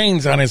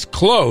stains on his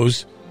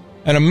clothes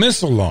at a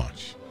missile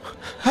launch.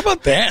 How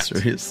about that?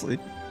 Seriously?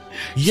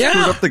 Yeah.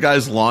 Screwed up the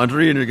guy's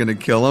laundry and you're going to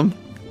kill him?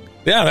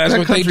 Yeah, that's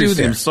what they do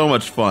there. Seems so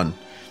much fun.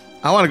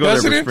 I want to go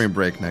Doesn't there for it? spring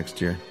break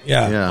next year.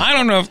 Yeah. I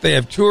don't know if they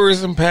have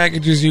tourism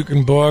packages you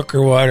can book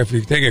or what. If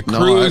you take a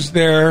cruise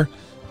there,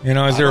 you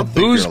know, is there a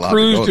booze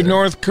cruise to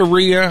North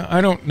Korea? I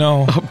don't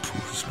know. A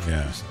booze cruise.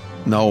 Yeah.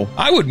 No.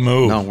 I would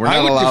move. No, we're not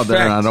allowed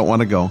there, and I don't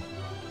want to go.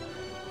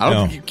 I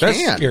don't think you can.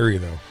 That's scary,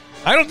 though.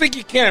 I don't think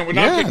you can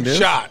without getting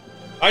shot.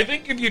 I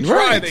think if you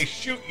try, they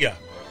shoot you.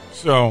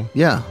 So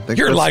yeah,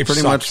 your life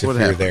pretty sucks much what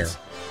if you're happens.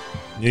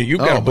 there. You've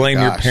got to blame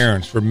your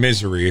parents for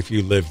misery if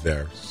you live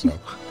there. So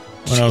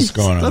what else is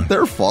going on? It's not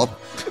their fault.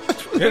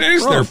 It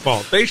is their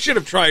fault. They should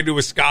have tried to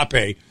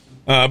escape,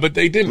 but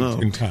they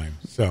didn't in time.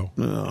 So,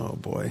 oh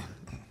boy.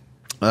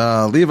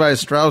 Levi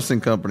Strauss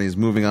 & Company is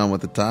moving on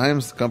with the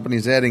times. The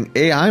company's adding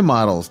AI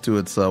models to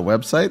its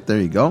website.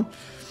 There you go.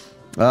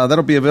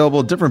 That'll be available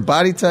at different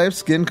body types,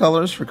 skin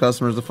colors for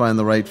customers to find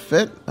the right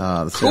fit.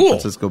 The San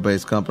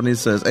Francisco-based company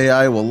says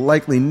AI will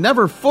likely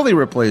never fully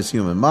replace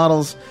human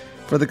models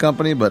for the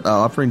company, but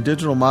offering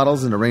digital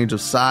models in a range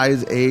of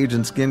size, age,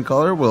 and skin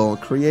color will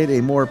create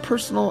a more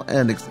personal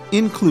and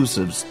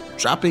inclusive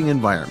shopping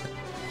environment.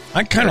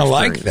 I kind of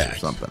like that. Or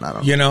something. I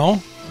don't know. You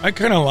know, I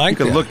kind of like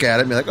that. You could look at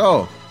it and be like,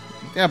 oh,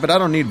 yeah, but I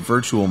don't need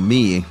virtual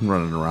me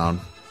running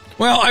around.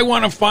 Well, I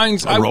want to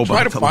find. I would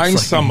try to find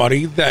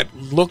somebody that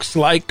looks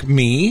like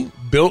me,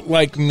 built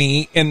like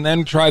me, and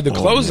then try the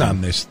clothes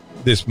on this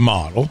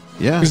model.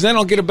 Yeah, because then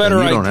I'll get a better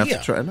idea. You don't have to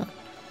try that.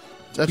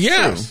 That's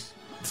true.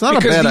 It's not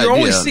because a bad idea. You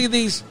always see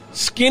these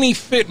skinny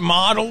fit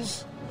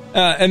models,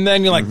 and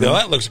then you're like, "Oh,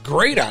 that looks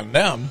great on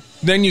them."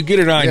 Then you get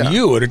it on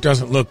you, and it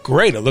doesn't look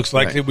great. It looks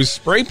like it was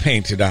spray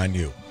painted on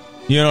you.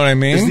 You know what I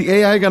mean? Is the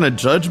AI going to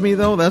judge me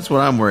though? That's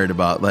what I'm worried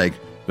about. Like,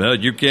 well,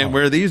 you can't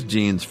wear these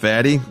jeans,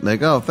 fatty.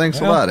 Like, oh, thanks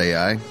a lot,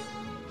 AI.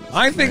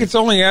 I think it's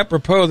only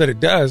apropos that it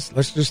does.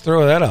 Let's just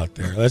throw that out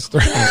there. Let's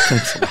throw.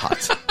 Thanks a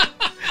lot.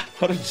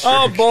 What a jerk.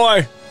 Oh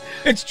boy,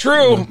 it's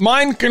true.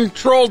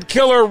 Mind-controlled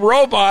killer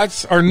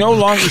robots are no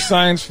longer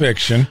science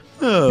fiction.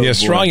 The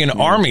Australian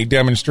Army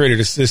demonstrated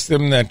a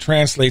system that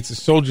translates a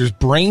soldier's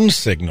brain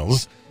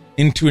signals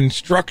into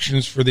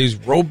instructions for these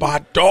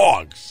robot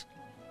dogs.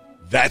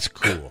 That's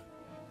cool.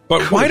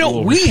 But why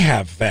don't we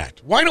have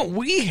that? Why don't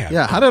we have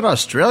that? How did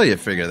Australia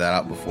figure that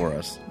out before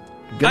us?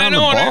 Get on the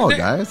ball,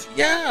 guys.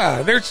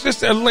 Yeah, there's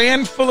just a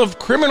land full of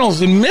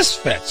criminals and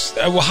misfits.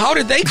 Well, how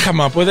did they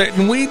come up with it?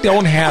 And we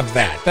don't have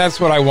that. That's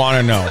what I want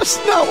to know. That's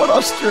not what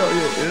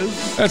Australia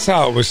is. That's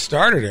how it was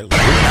started, at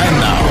least. And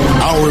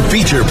now, our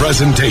feature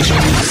presentation.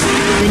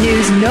 The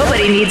news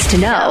nobody needs to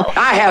know.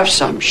 I have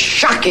some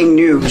shocking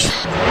news.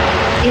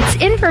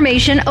 It's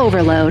information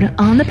overload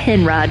on the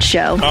Penrod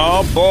Show.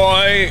 Oh,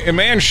 boy. A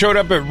man showed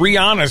up at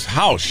Rihanna's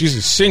house. She's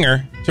a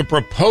singer. To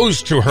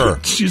propose to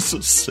her. She's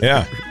a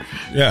singer.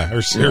 Yeah,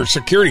 her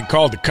security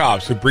called the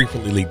cops who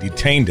briefly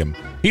detained him.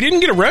 He didn't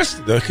get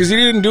arrested, though, because he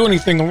didn't do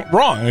anything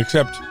wrong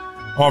except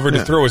offer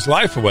to throw his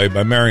life away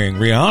by marrying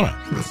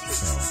Rihanna.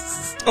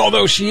 So,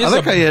 although she is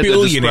a billionaire. I like how you had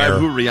to describe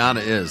who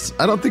Rihanna is.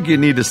 I don't think you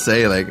need to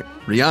say, like,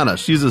 Rihanna,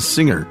 she's a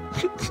singer.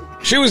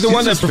 She was the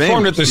one that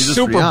performed at the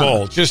Super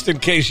Bowl, just in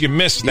case you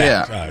missed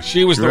that. Yeah.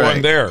 She was the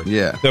one there.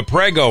 Yeah. The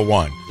Prego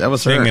one. That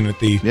was her. Singing at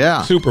the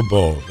Super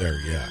Bowl there,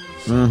 yeah.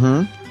 So,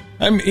 mm-hmm.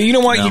 I mean, you know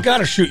what? No. You got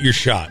to shoot your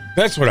shot.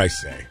 That's what I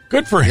say.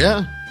 Good for him.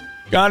 Yeah.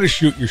 Got to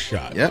shoot your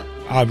shot. Yeah.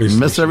 Obviously. You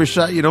miss every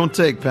shot you don't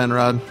take,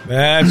 Penrod.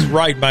 That's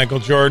right, Michael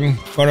Jordan.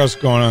 What else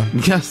going on?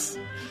 Yes.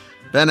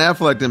 Ben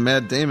Affleck and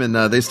Matt Damon,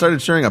 they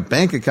started sharing a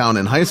bank account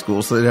in high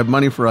school so they'd have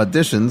money for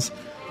auditions.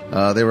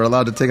 They were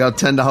allowed to take out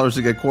 $10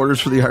 to get quarters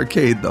for the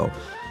arcade, though.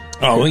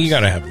 Oh, well, you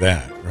got to have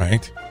that,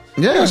 right?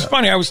 Yeah. It was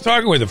funny. I was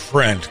talking with a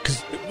friend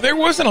because there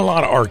wasn't a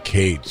lot of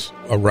arcades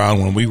around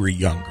when we were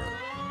younger.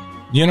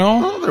 You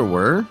know? Oh, there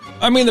were.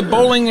 I mean, the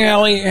bowling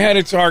alley had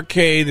its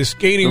arcade. The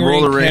skating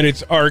rink had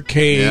its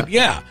arcade.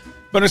 Yeah.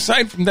 But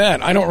aside from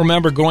that, I don't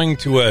remember going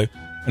to an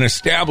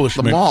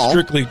establishment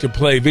strictly to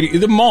play video.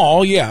 The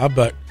mall, yeah,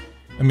 but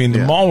I mean,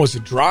 the mall was a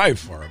drive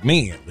for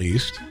me, at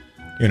least.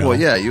 You know? Well,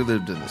 yeah, you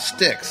lived in the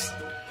sticks.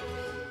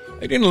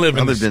 I didn't live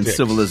in the sticks.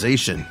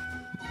 Civilization.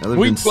 I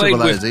lived in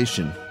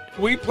civilization.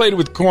 We played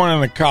with corn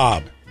on the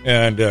cob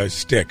and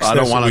sticks. I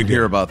don't want to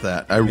hear about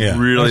that. I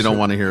really don't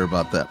want to hear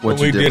about that. What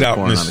you did with out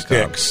corn in the on the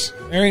sticks.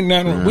 There ain't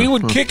nothing. We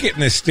would kick it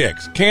in the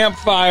sticks.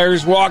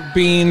 Campfires, walk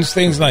beans,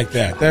 things like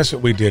that. That's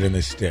what we did in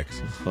the sticks.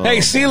 Hey,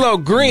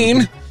 CeeLo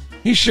Green,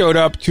 he showed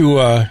up to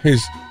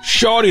his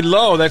Shawty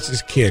Low, that's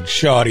his kid,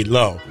 Shawty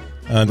Low,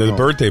 to the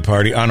birthday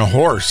party on a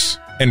horse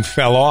and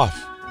fell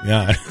off.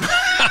 Yeah.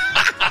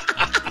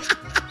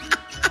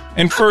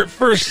 And for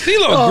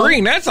CeeLo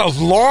Green, that's a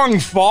long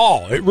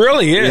fall. It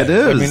really is. It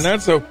is. I mean,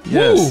 that's a...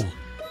 Yes.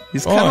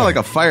 He's kind of like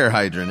a fire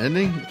hydrant, isn't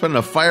he? Putting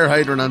a fire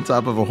hydrant on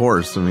top of a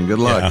horse. I mean, good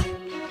luck. Yeah.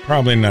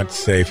 Probably not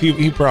safe.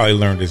 He probably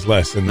learned his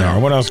lesson there.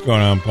 What else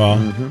going on, Paul?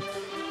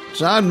 Mm-hmm.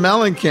 John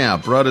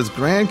Mellencamp brought his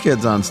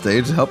grandkids on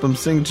stage to help him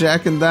sing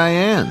Jack and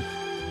Diane.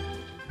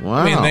 Wow.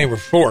 I mean, they were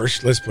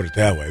forced. Let's put it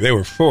that way. They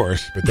were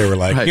forced, but they were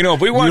like, if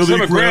we want some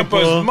of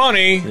Grandpa's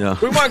money,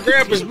 if we want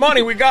Grandpa's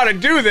money, we got to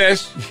do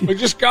this. We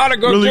just got to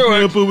go do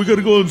Grandpa, we got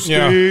to go on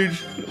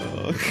stage.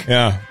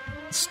 Yeah.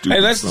 Stupid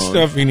hey, that's song. the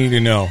stuff you need to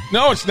know.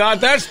 No, it's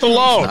not. That's the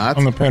low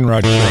on the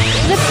Penrod Show.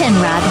 The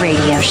Penrod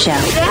Radio Show.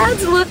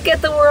 Dads look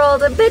at the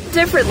world a bit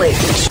differently.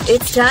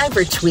 It's time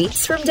for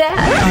Tweets from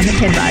Dad on the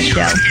Penrod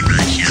Show.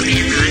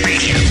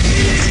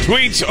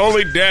 Tweets,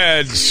 only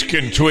dads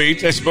can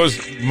tweet. I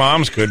suppose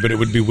moms could, but it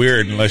would be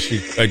weird unless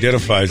she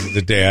identifies as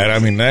a dad. I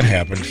mean, that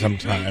happens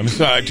sometimes.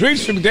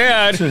 Tweets from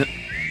Dad.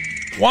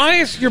 Why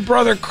is your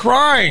brother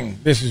crying?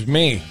 This is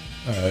me,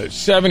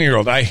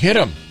 7-year-old. I hit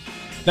him.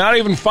 Not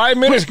even 5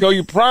 minutes ago,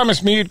 you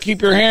promised me you'd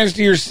keep your hands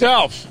to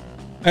yourself.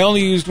 I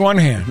only used one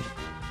hand.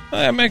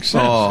 Well, that makes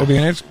sense. I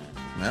mean,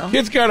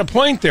 kid's got a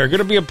point there. Going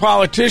to be a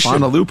politician.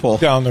 Found a loophole.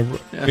 Down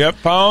the Yep,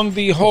 found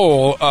the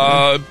hole.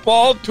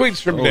 Paul, tweets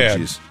from Dad.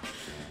 Geez.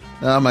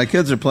 My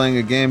kids are playing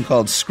a game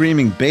called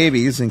Screaming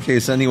Babies in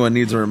case anyone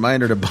needs a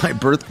reminder to buy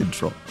birth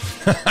control.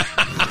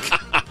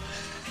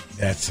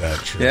 That's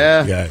true.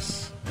 Yeah.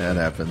 Yes. That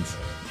happens.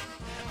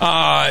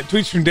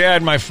 Tweets from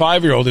Dad. My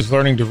 5-year-old is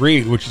learning to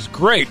read, which is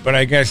great, but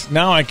I guess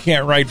now I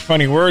can't write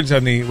funny words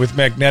with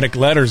magnetic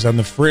letters on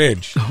the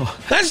fridge.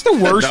 That's the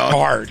worst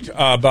part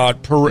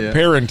about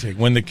parenting,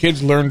 when the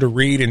kids learn to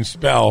read and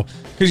spell,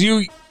 because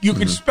you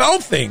could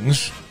spell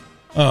things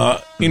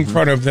in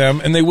front of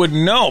them, and they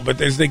wouldn't know. But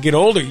as they get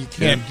older, you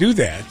can't do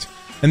that.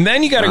 And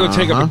then you got to go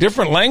take up a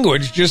different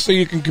language just so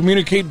you can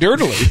communicate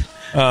dirtily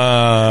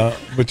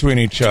between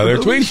each other.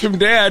 Tweets from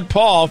Dad,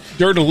 Paul,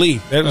 dirtily.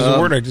 That was a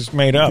word I just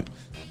made up.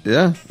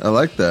 Yeah, I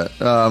like that.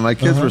 My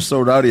kids were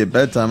so rowdy at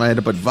bedtime, I had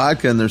to put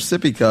vodka in their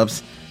sippy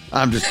cups.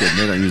 I'm just kidding.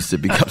 They don't use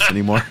sippy cups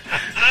anymore.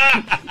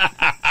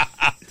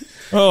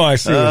 Oh, I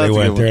see where they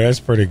went there.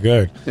 That's pretty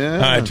good.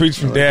 Yeah, tweets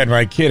from Dad.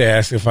 My kid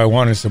asked if I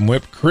wanted some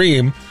whipped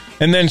cream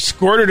and then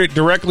squirted it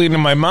directly into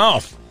my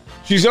mouth.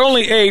 She's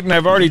only 8, and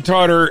I've already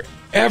taught her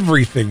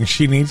everything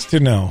she needs to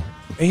know.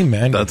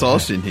 Amen. That's all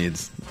she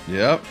needs.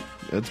 Yep.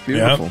 That's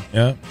beautiful.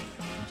 Yep.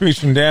 Tweets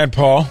from Dad,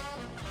 Paul.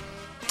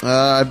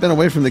 I've been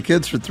away from the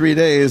kids for 3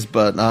 days,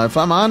 but if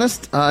I'm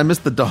honest, I miss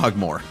the dog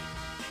more.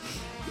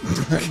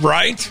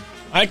 Right?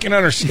 I can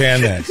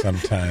understand that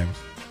sometimes.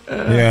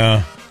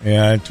 Yeah.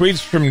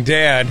 Tweets from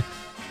Dad.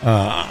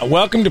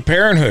 Welcome to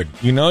parenthood.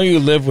 You know you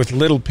live with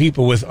little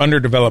people with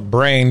underdeveloped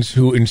brains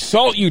who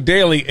insult you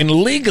daily, and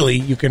legally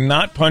you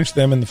cannot punch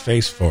them in the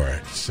face for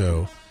it.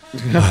 So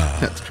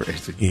that's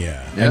crazy.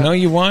 Yeah, I know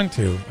you want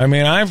to. I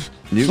mean, I've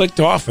flicked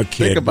off a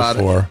kid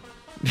before.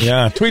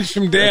 Yeah, tweets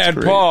from Dad,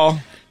 Paul.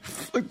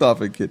 Flicked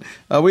off a kid.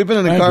 We've been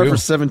in the car for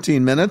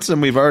 17 minutes,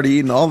 and we've already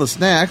eaten all the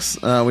snacks.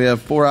 We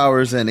have 4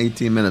 hours and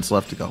 18 minutes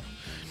left to go.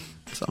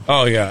 So.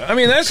 Oh yeah, I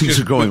mean that's Things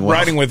just are going well.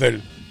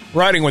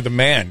 Riding with a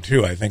man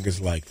too. I think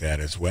is like that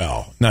as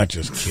well. Not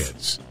just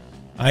kids.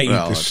 I eat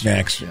the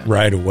snacks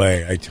right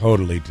away. I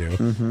totally do.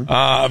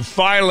 Mm-hmm.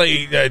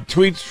 Finally,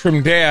 tweets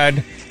from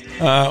Dad.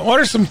 What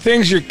are some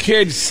things your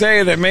kids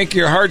say that make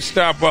your heart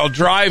stop while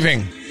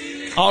driving?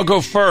 I'll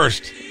go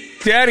first.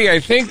 Daddy, I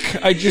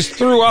think I just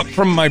threw up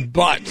from my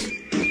butt.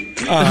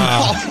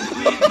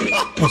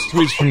 That's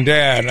tweets from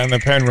Dad on the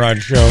Penrod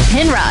Show.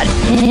 Penrod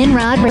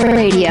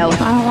Radio.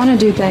 I don't want to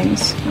do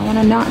things. I want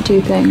to not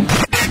do things.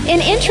 An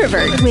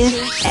introvert with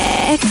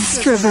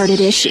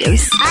extroverted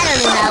issues. I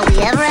don't know how we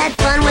ever had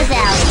fun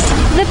without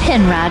it. The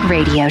Penrod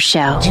Radio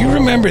Show. Do you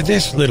remember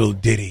this little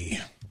ditty?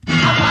 I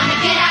want to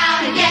get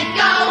out and get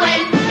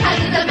going. This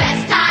is the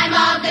best time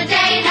of the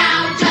day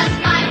now.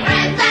 Just my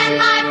friends and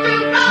my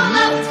fruit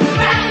roll-ups.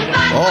 We're having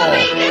fun so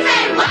we can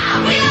say,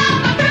 wow, we love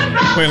our fruit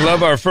roll-ups. We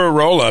love our fruit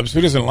roll-ups. Who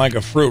doesn't like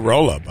a fruit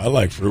roll-up? I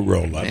like fruit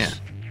roll-ups.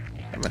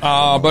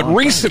 But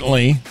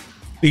recently,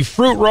 the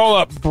fruit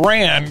roll-up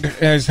brand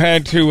has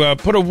had to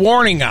put a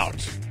warning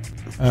out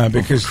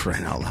because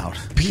crying out loud,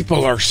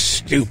 people are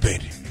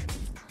stupid.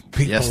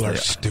 People are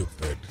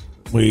stupid.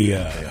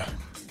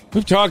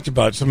 We've talked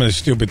about some of the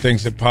stupid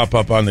things that pop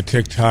up on the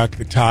TikTok,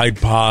 the Tide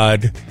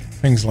Pod,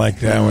 things like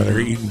that, where they're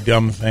eating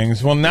dumb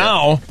things. Well,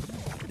 now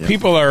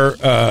people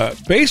are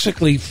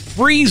basically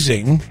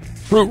freezing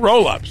fruit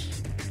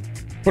roll-ups.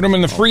 Put them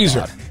in the freezer.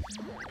 God.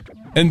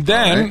 And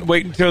then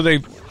wait until they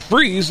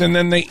freeze, and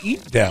then they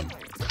eat them.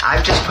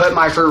 I've just put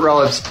my fruit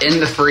roll-ups in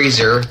the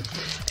freezer,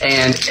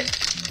 and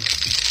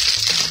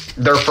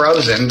they're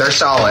frozen. They're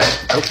solid.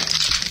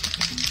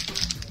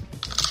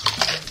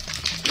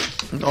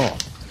 Oh.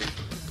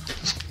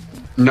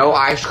 No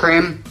ice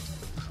cream.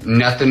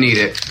 Nothing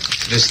needed.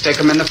 Just stick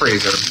them in the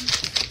freezer.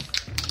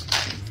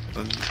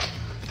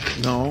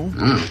 No.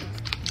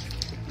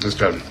 That's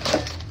good.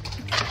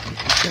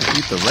 You're gonna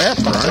eat the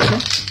wrapper, aren't you?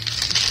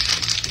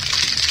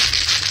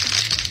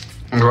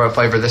 I wonder what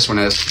flavor this one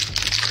is.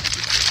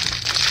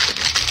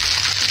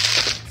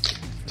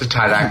 It's a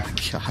tie-dye. Oh,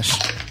 gosh.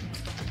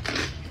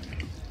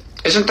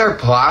 Isn't there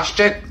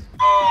plastic?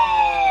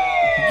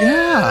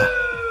 Yeah.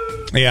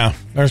 Yeah,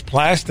 there's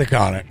plastic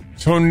on it.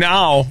 So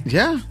now,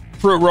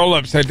 Fruit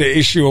Roll-Ups had to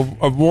issue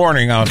a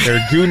warning out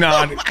there. Do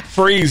not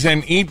freeze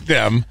and eat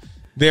them.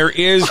 There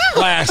is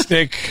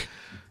plastic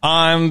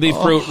on the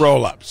Fruit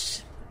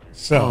Roll-Ups.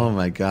 So, oh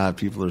my God,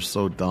 people are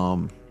so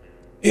dumb.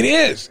 It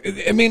is.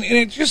 I mean, and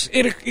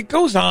it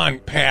goes on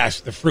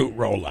past the Fruit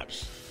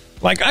Roll-Ups.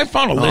 Like, I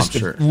found a list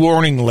of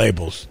warning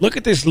labels. Look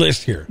at this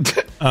list here.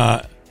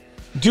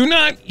 Do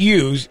not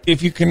use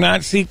if you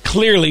cannot see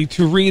clearly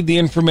to read the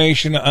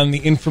information on the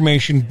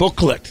information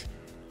booklet.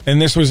 And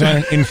this was on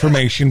an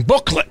information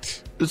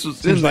booklet. This was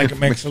seems like it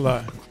makes a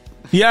lot.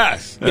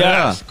 Yes,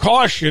 yes.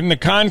 Caution: the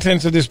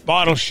contents of this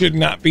bottle should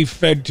not be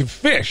fed to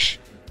fish.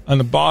 On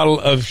the bottle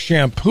of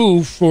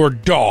shampoo for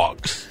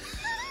dogs.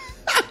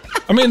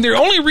 I mean, the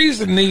only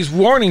reason these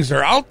warnings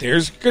are out there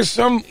is because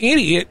some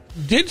idiot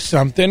did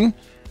something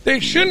they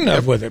shouldn't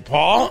have with it,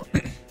 Paul.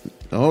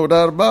 No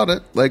doubt about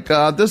it. Like,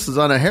 this is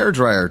on a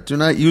hairdryer. Do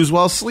not use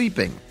while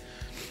sleeping.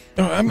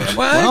 I mean, what?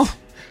 Well,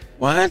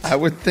 what? I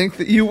would think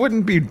that you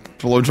wouldn't be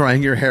blow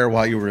drying your hair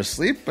while you were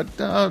asleep, but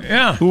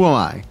who am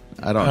I?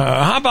 I don't know.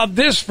 How about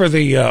this for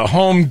the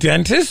home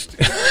dentist?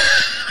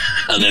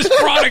 This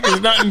product is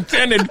not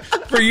intended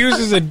for use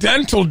as a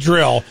dental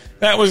drill.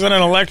 That was an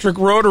electric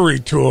rotary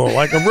tool,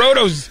 like a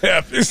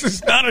rotozip. This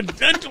is not a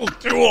dental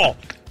tool.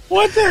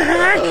 What the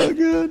heck? Oh,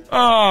 good.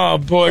 Oh,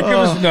 boy. Give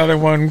us another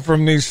one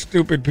from these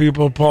stupid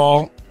people,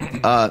 Paul.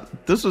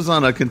 This was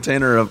on a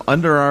container of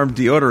underarm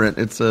deodorant.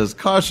 It says,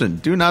 caution,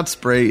 do not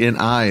spray in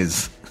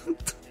eyes.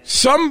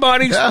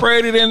 Somebody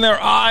sprayed it in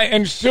their eye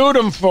and sued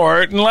them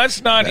for it, and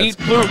let's not eat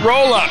fruit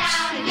roll-ups.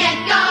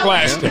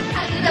 Plastic.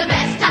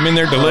 I mean,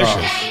 they're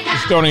delicious.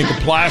 Just don't eat the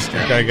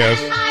plastic, I guess.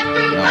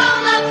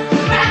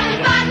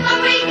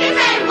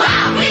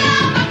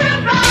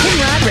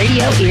 Penrod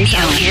Radio is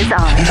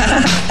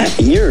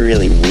on. You're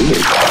really weird.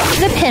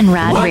 The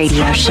Penrod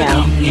Radio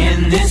Show.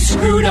 In this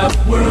screwed up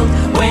world,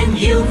 when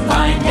you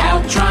find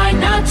out, try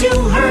not to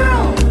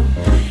hurl.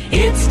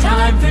 It's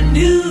time for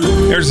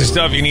news. Here's the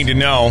stuff you need to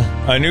know.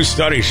 A new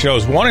study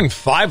shows 1 in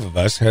 5 of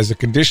us has a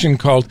condition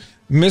called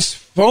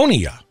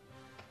misphonia,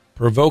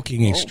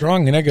 provoking a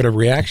strong negative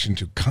reaction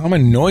to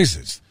common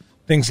noises.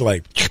 Things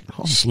like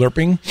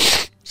slurping,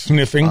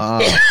 sniffing,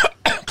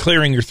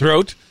 clearing your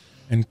throat,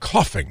 and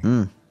coughing.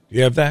 Do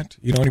you have that?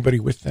 You know anybody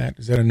with that?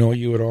 Does that annoy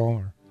you at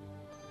all?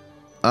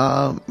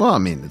 Or? Well, I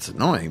mean, it's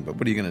annoying, but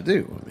what are you going to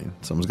do? I mean,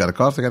 someone's got a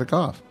cough, they got a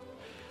cough.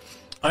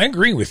 I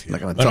agree with you. I'm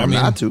not going to tell them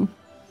not to.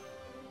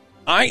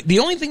 The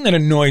only thing that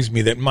annoys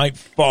me that might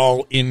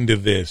fall into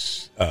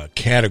this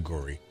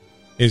category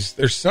is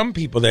there's some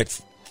people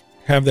that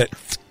have that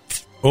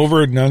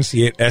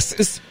over-enunciate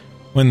S's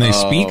when they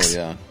speak.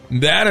 Yeah.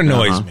 That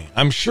annoys me.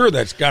 I'm sure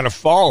that's got to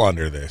fall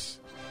under this.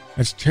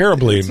 That's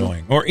terribly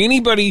annoying. Or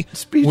anybody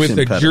with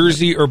impediment. a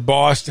Jersey or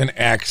Boston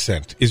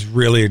accent is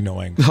really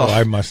annoying. So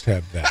I must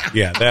have that.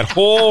 Yeah, that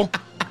whole...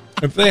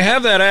 If they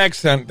have that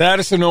accent, that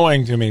is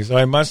annoying to me. So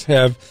I must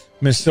have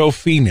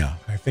misophonia.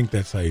 I think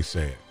that's how you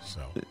say it.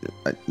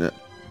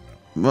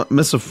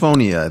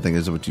 Misophonia, I think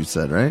is what you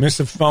said, right?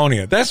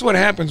 Misophonia. That's what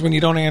happens when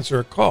you don't answer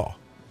a call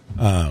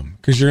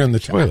because you're in the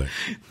toilet.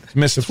 It's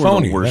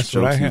misophonia. That's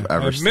what I have.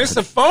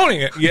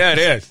 Misophonia. Yeah, it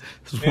is.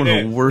 This is one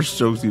of the worst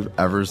jokes you've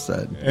ever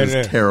said.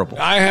 It's terrible.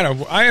 I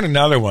had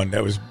another one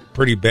that was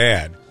pretty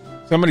bad.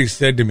 Somebody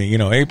said to me,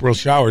 April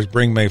showers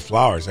bring May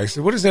flowers. I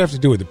said, what does that have to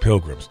do with the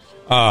Pilgrims?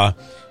 That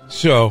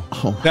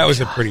was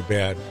a pretty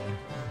bad one.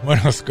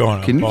 What else going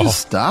on, Can you Paul?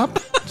 just stop?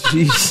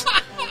 Jeez.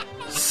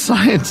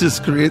 Scientists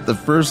create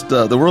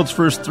the world's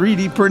first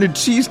 3D printed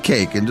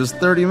cheesecake in just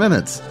 30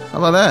 minutes. How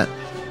about that?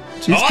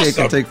 Cheesecake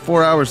can take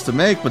 4 hours to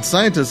make, but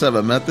scientists have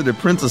a method that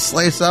prints a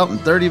slice out in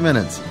 30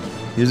 minutes.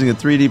 Using a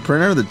 3D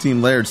printer, the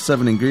team layered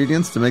 7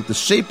 ingredients to make the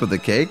shape of the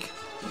cake.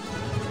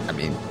 I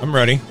mean, I'm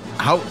ready.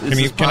 How can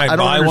I I don't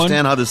buy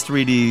understand one? how this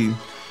 3D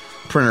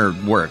printer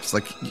works.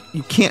 Like,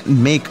 you can't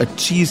make a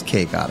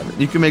cheesecake out of it.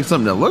 You can make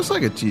something that looks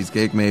like a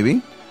cheesecake,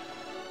 maybe.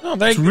 No,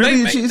 it's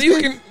really a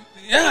cheesecake.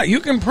 Yeah, you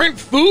can print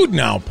food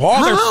now, Paul.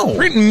 How? They're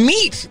printing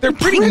meat. They're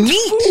printing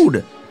meat.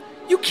 Food.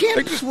 You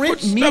can't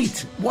print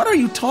meat. What are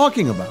you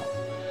talking about?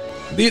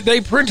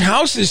 They print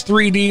houses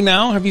 3D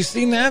now. Have you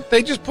seen that?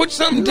 They just put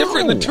something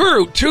different in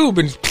the tube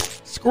and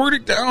squirt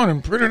it down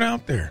and print it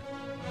out there.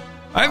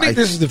 I think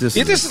this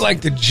is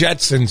like the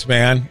Jetsons,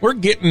 man. We're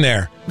getting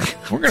there.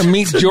 We're going to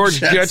meet George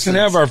Jetson,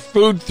 have our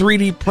food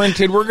 3D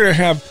printed. We're going to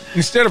have,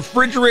 instead of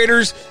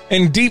refrigerators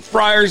and deep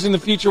fryers in the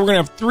future, we're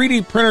going to have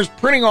 3D printers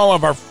printing all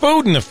of our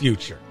food in the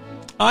future.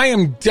 I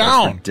am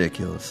down. That's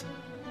ridiculous.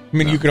 I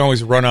mean, you can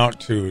always run out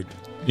to,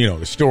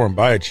 the store and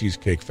buy a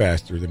cheesecake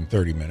faster than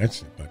 30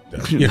 minutes. But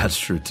that's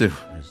true, too.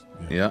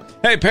 Yeah.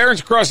 Hey,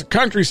 parents across the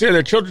country say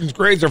their children's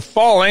grades are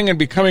falling and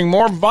becoming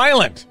more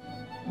violent.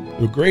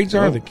 The grades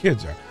are, the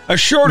kids are. A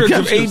shortage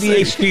of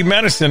ADHD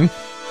medicine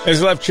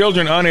has left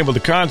children unable to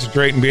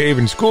concentrate and behave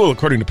in school,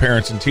 according to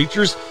parents and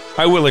teachers.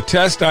 I will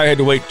attest I had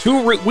to wait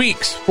 2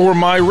 weeks for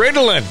my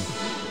Ritalin.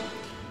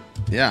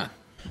 Yeah.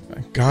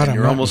 Thank God,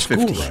 you're almost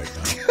 50 right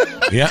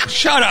now. Yeah.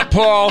 Shut up,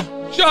 Paul.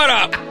 Shut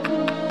up.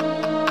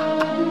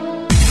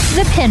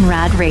 The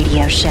Penrod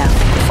Radio Show.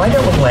 Find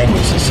out what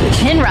language this is.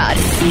 Penrod.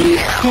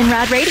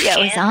 Penrod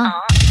Radio is on.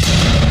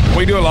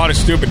 We do a lot of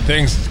stupid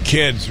things as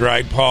kids,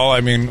 right, Paul?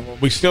 I mean,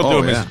 we still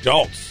do them as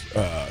adults.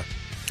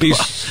 These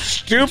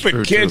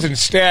stupid kids in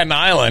Staten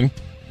Island,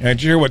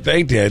 did you hear what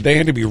they did? They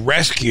had to be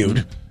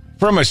rescued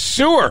from a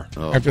sewer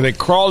after they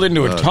crawled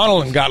into a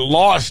tunnel and got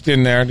lost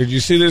in there. Did you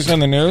see this on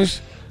the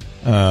news?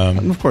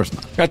 Of course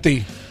not. Got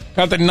the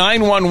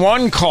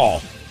 911 call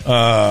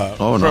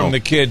from the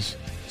kids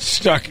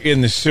stuck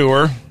in the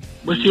sewer.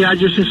 What's the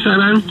address in Staten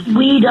Island?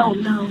 We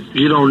don't know.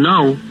 You don't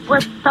know?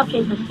 We're stuck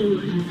in the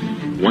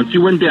sewer. Once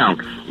you went down,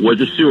 was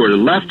the sewer the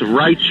left,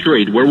 right,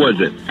 straight? Where was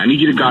it? I need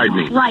you to guide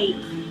me. Right.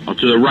 Oh,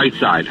 to the right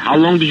side. How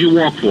long did you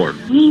walk for?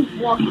 We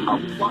walked a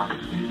while.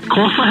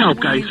 Call for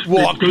help, guys.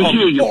 They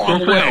hear you. Call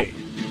for help.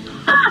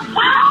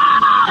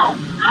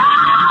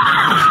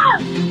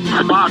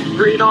 Box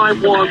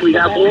 391. We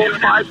have all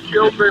 5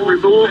 children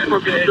removed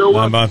from the sewer.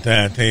 How about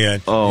that? The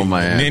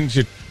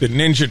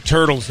Ninja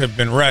Turtles have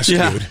been rescued.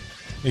 Yeah.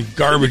 The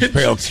garbage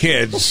pail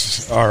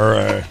kids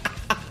are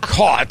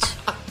caught.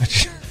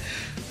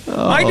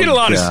 I did a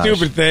lot of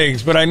stupid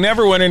things, but I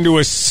never went into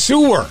a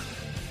sewer.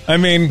 I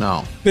mean,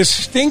 the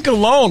stink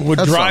alone would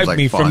drive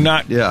me from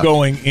not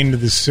going into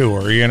the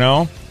sewer,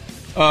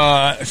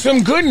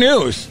 Some good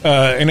news.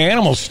 An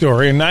animal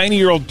story. A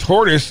 90-year-old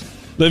tortoise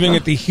living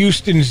at the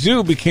Houston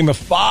Zoo became a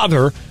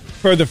father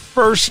for the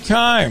first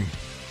time.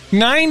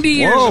 90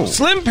 years of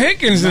slim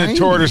pickings in the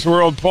tortoise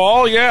world,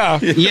 Paul. Yeah,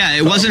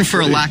 it wasn't for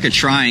a lack of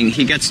trying.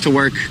 He gets to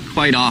work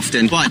quite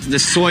often, but the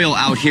soil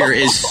out here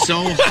is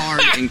so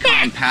hard and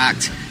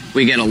compact.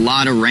 We get a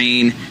lot of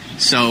rain,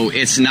 so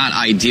it's not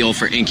ideal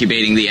for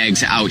incubating the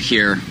eggs out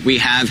here. We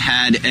have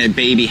had a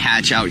baby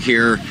hatch out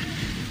here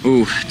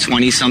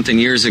 20-something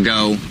years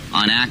ago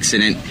on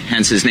accident,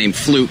 hence his name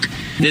Fluke.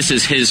 This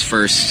is his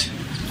first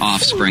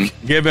offspring.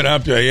 Give it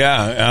up to,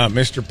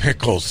 Mr.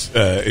 Pickles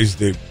is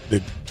the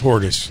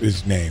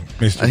tortoise's name,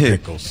 Mr.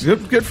 Pickles.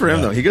 Good for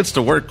him, though. He gets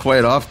to work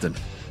quite often.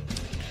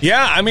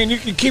 Yeah, I mean, you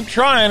can keep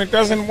trying. It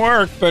doesn't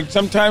work, but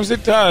sometimes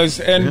it does.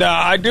 And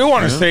I do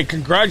want to say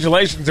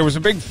congratulations. There was a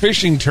big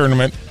fishing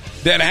tournament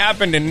that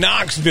happened in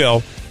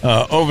Knoxville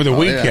over the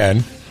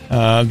weekend.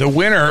 Yeah. The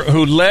winner,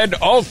 who led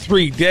all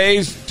 3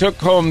 days, took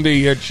home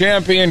the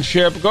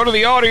championship. Go to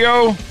the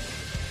audio.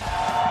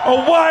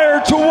 A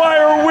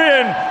wire-to-wire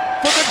win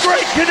for the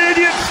Great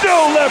Canadian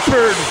Snow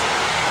Leopard.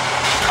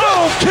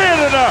 Oh,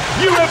 Canada,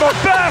 you have a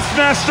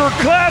Bassmaster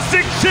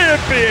Classic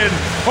champion.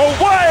 A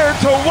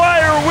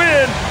wire-to-wire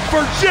win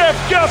for Jeff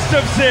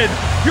Gustafson,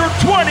 your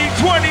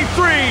 2023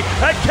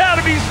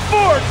 Academy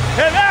Sports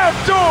and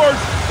Outdoors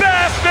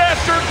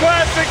Bassmaster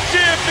Classic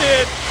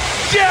champion,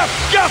 Jeff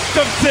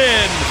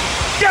Gustafson.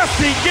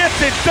 Gussie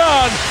gets it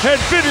done and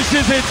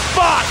finishes in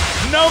spot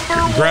number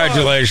 1.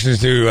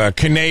 Congratulations to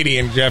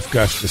Canadian Jeff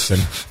Gustafson.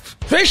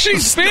 Fishing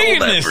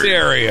speed in this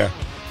area.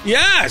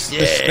 Yes,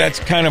 that's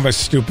kind of a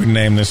stupid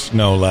name, the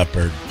snow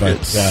leopard.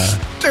 But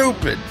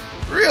stupid,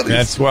 really.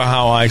 That's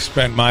how I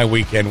spent my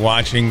weekend,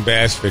 watching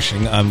bass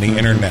fishing on the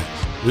internet.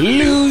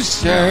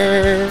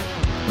 Loser.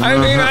 I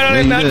mean, I don't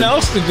have nothing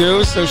else to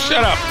do, so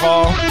shut up,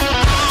 Paul.